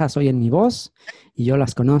 Mis ovejas oyen mi voz, y yo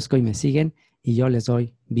las conozco y me siguen, y yo les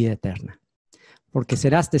doy vida eterna. Porque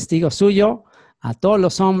serás testigo suyo a todos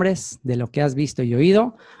los hombres de lo que has visto y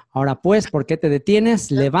oído. Ahora pues, ¿por qué te detienes?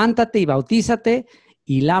 Levántate y bautízate,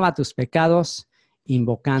 y lava tus pecados,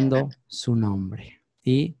 invocando su nombre.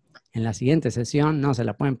 Y en la siguiente sesión, no se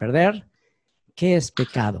la pueden perder, ¿qué es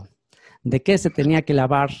pecado? ¿De qué se tenía que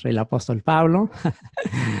lavar el apóstol Pablo?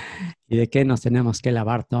 ¿Y de qué nos tenemos que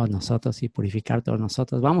lavar todos nosotros y purificar todos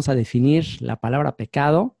nosotros? Vamos a definir la palabra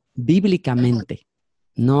pecado bíblicamente,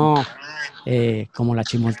 no como la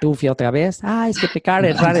chimoltrufia otra vez. Es que pecar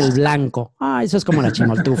es errar el blanco. Eso es como la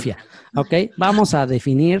chimoltrufia, ¿ok? Vamos a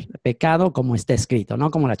definir pecado como está escrito,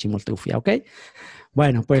 no como la chimoltrufia, ¿ok?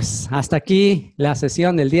 Bueno, pues hasta aquí la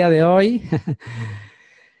sesión del día de hoy.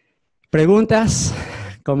 Preguntas,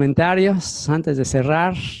 comentarios antes de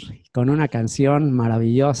cerrar con una canción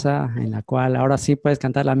maravillosa en la cual ahora sí puedes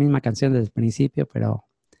cantar la misma canción desde el principio, pero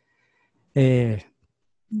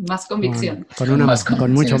más convicción.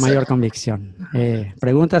 Con mucho mayor convicción.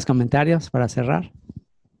 ¿Preguntas, comentarios para cerrar?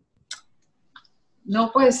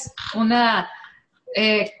 No, pues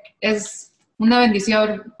es una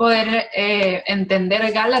bendición poder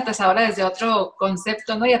entender Gálatas ahora desde otro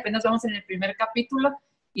concepto, ¿no? Y apenas vamos en el primer capítulo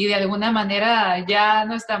y de alguna manera ya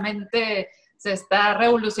nuestra mente se está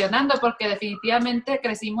revolucionando porque definitivamente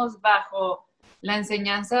crecimos bajo la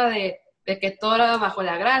enseñanza de que todo era bajo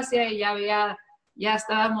la gracia y ya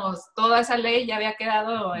estábamos, toda esa ley ya había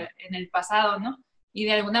quedado en el pasado, ¿no? Y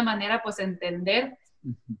de alguna manera pues entender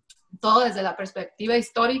todo desde la perspectiva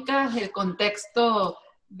histórica, el contexto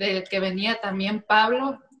del que venía también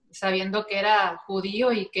Pablo, sabiendo que era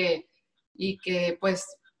judío y que pues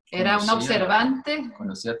era un observante.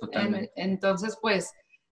 Conocía totalmente. Entonces, pues,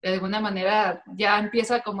 de alguna manera ya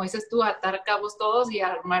empieza, como dices tú, a atar cabos todos y a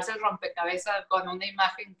armarse el rompecabezas con una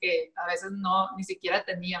imagen que a veces ni siquiera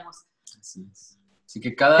teníamos. Así es. Así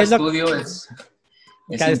que cada estudio es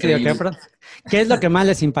increíble. ¿Qué es lo que más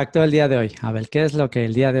les impactó el día de hoy? A ver, ¿qué es lo que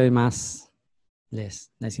el día de hoy más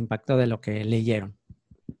les impactó de lo que leyeron?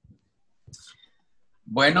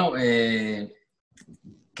 Bueno,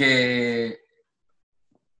 que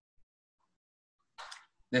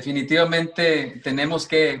definitivamente tenemos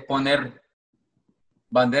que poner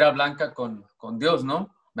bandera blanca con Dios,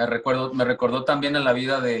 ¿no? Me recordó también en la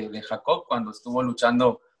vida de Jacob cuando estuvo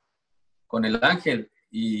luchando con el ángel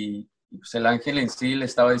y pues el ángel en sí le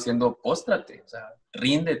estaba diciendo, póstrate, o sea,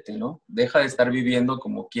 ríndete, ¿no? Deja de estar viviendo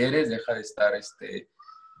como quieres, deja de estar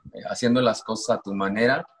haciendo las cosas a tu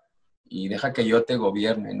manera y deja que yo te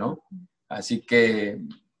gobierne, ¿no? Así que,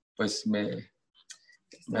 pues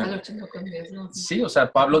Estaba luchando con Dios, ¿no? Sí, o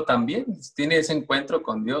sea, Pablo también tiene ese encuentro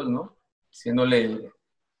con Dios, ¿no? Diciéndole,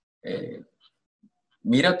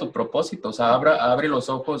 mira tu propósito, o sea, abre los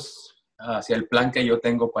ojos hacia el plan que yo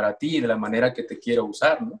tengo para ti y de la manera que te quiero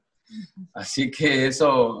usar, ¿no? Así que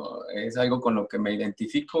eso es algo con lo que me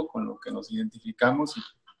identifico, con lo que nos identificamos y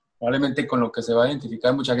probablemente con lo que se va a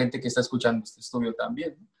identificar mucha gente que está escuchando este estudio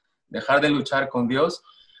también, ¿no? Dejar de luchar con Dios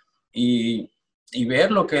y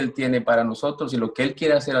ver lo que Él tiene para nosotros y lo que Él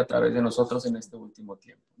quiere hacer a través de nosotros en este último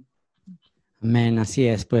tiempo. Amén, así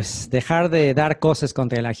es. Pues dejar de dar cosas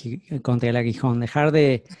contra el aguijón, dejar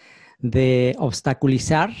de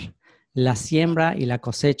obstaculizar la siembra y la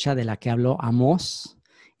cosecha de la que habló Amós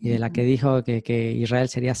y de la que dijo que Israel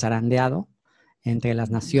sería zarandeado entre las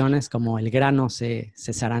naciones, como el grano se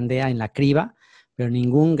zarandea en la criba, pero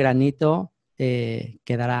ningún granito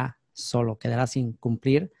quedará solo, quedará sin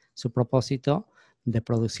cumplir su propósito de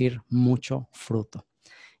producir mucho fruto.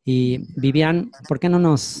 Y Vivian, ¿por qué no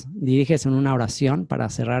nos diriges en una oración para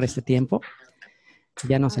cerrar este tiempo?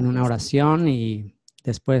 Guíanos en una oración y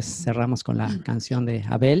después cerramos con la canción de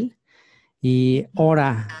Abel. Y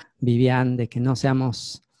ora, Vivian, de que no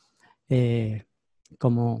seamos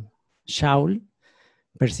como Shaul,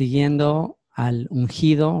 persiguiendo al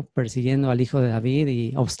ungido, persiguiendo al hijo de David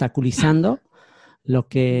y obstaculizando lo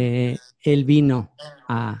que él vino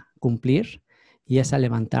a cumplir, y es a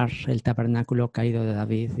levantar el tabernáculo caído de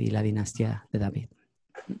David y la dinastía de David.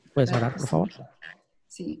 ¿Puedes orar, por favor?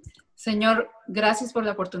 Sí. Señor, gracias por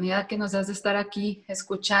la oportunidad que nos das de estar aquí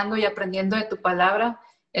escuchando y aprendiendo de tu palabra,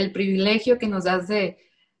 el privilegio que nos das de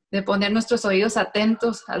poner nuestros oídos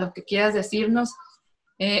atentos a lo que quieras decirnos.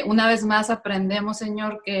 Una vez más aprendemos,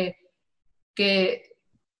 Señor, que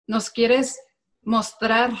nos quieres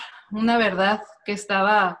mostrar una verdad que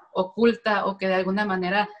estaba oculta o que de alguna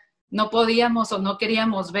manera no podíamos o no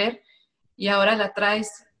queríamos ver, y ahora la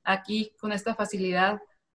traes aquí con esta facilidad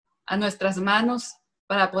a nuestras manos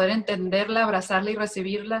para poder entenderla, abrazarla y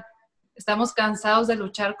recibirla. Estamos cansados de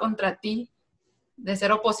luchar contra ti, de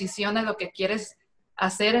ser oposición a lo que quieres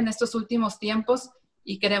hacer en estos últimos tiempos,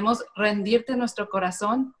 y queremos rendirte nuestro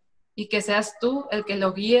corazón y que seas tú el que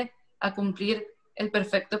lo guíe a cumplir el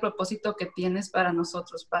perfecto propósito que tienes para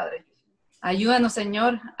nosotros, Padre. Ayúdanos,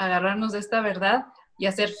 Señor, a agarrarnos de esta verdad y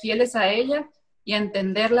a ser fieles a ella y a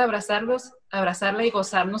entenderla, abrazarla y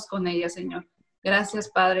gozarnos con ella, Señor. Gracias,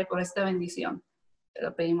 Padre, por esta bendición. Te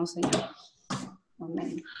lo pedimos, Señor.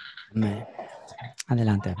 Amén. Amén.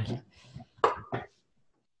 Adelante, Abel.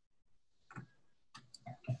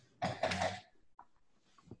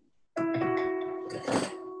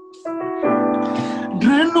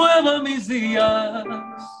 Renueva mis días,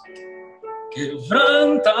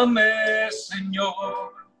 quebrántame,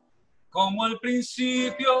 Señor, como al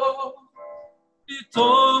principio, y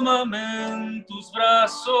tómame en tus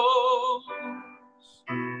brazos.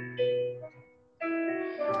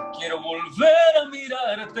 Quiero volver a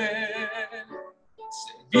mirarte,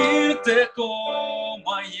 seguirte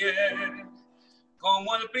como ayer,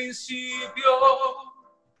 como al principio,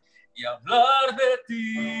 y hablar de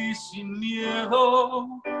ti sin miedo,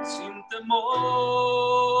 sin temor.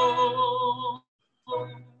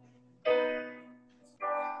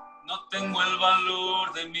 No tengo el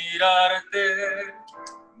valor de mirarte,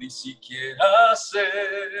 ni siquiera sé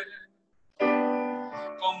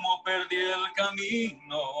cómo perdí el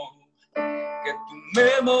camino que tú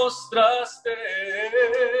me mostraste.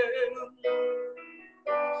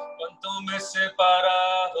 Cuánto me he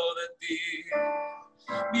separado de ti,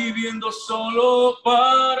 viviendo solo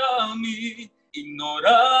para mí,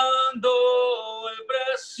 ignorando el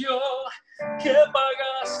precio que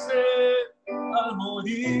pagaste al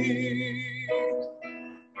morir.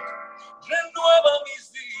 Renueva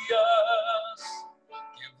mis días,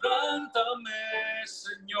 quebrántame,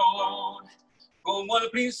 Señor, como al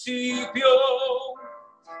principio,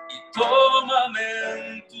 y tómame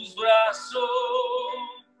en tus brazos.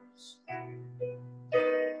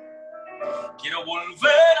 Quiero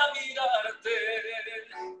volver a mirarte,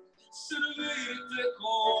 servirte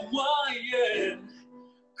como ayer,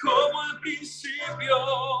 como al principio,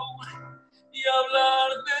 y hablar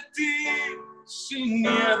de ti sin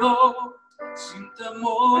miedo, sin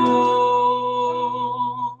temor.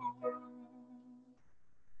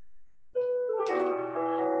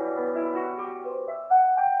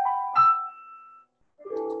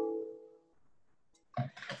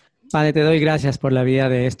 Padre, te doy gracias por la vida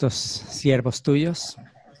de estos siervos tuyos.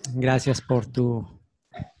 Gracias por tu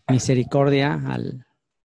misericordia al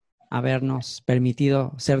habernos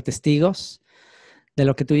permitido ser testigos de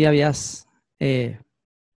lo que tú ya habías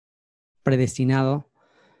predestinado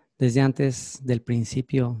desde antes del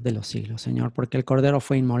principio de los siglos, Señor, porque el Cordero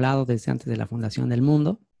fue inmolado desde antes de la fundación del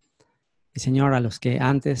mundo. Y, Señor, a los que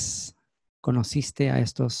antes conociste, a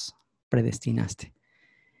estos predestinaste.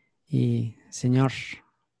 Y, Señor,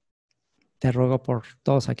 te ruego por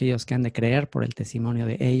todos aquellos que han de creer, por el testimonio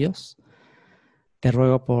de ellos. Te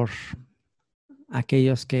ruego por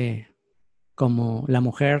aquellos que, como la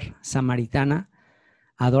mujer samaritana,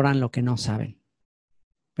 adoran lo que no saben.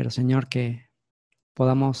 Pero, Señor, que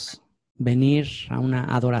podamos venir a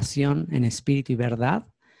una adoración en espíritu y verdad,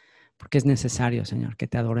 porque es necesario, Señor, que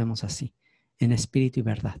te adoremos así, en espíritu y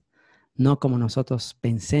verdad. No como nosotros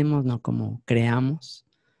pensemos, no como creamos,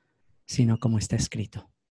 sino como está escrito.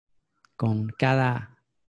 Con cada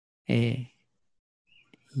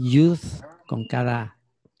yud, con cada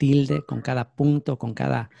tilde, con cada punto, con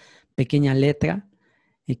cada pequeña letra,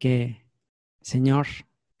 y que, Señor,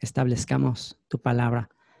 establezcamos tu palabra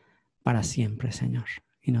para siempre, Señor,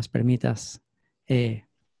 y nos permitas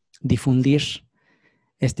difundir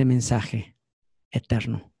este mensaje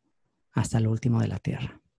eterno hasta lo último de la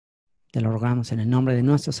tierra. Te lo rogamos en el nombre de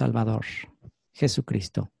nuestro Salvador,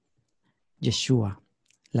 Jesucristo, Yeshua,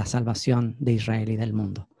 la salvación de Israel y del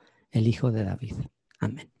mundo, el Hijo de David.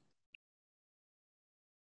 Amén.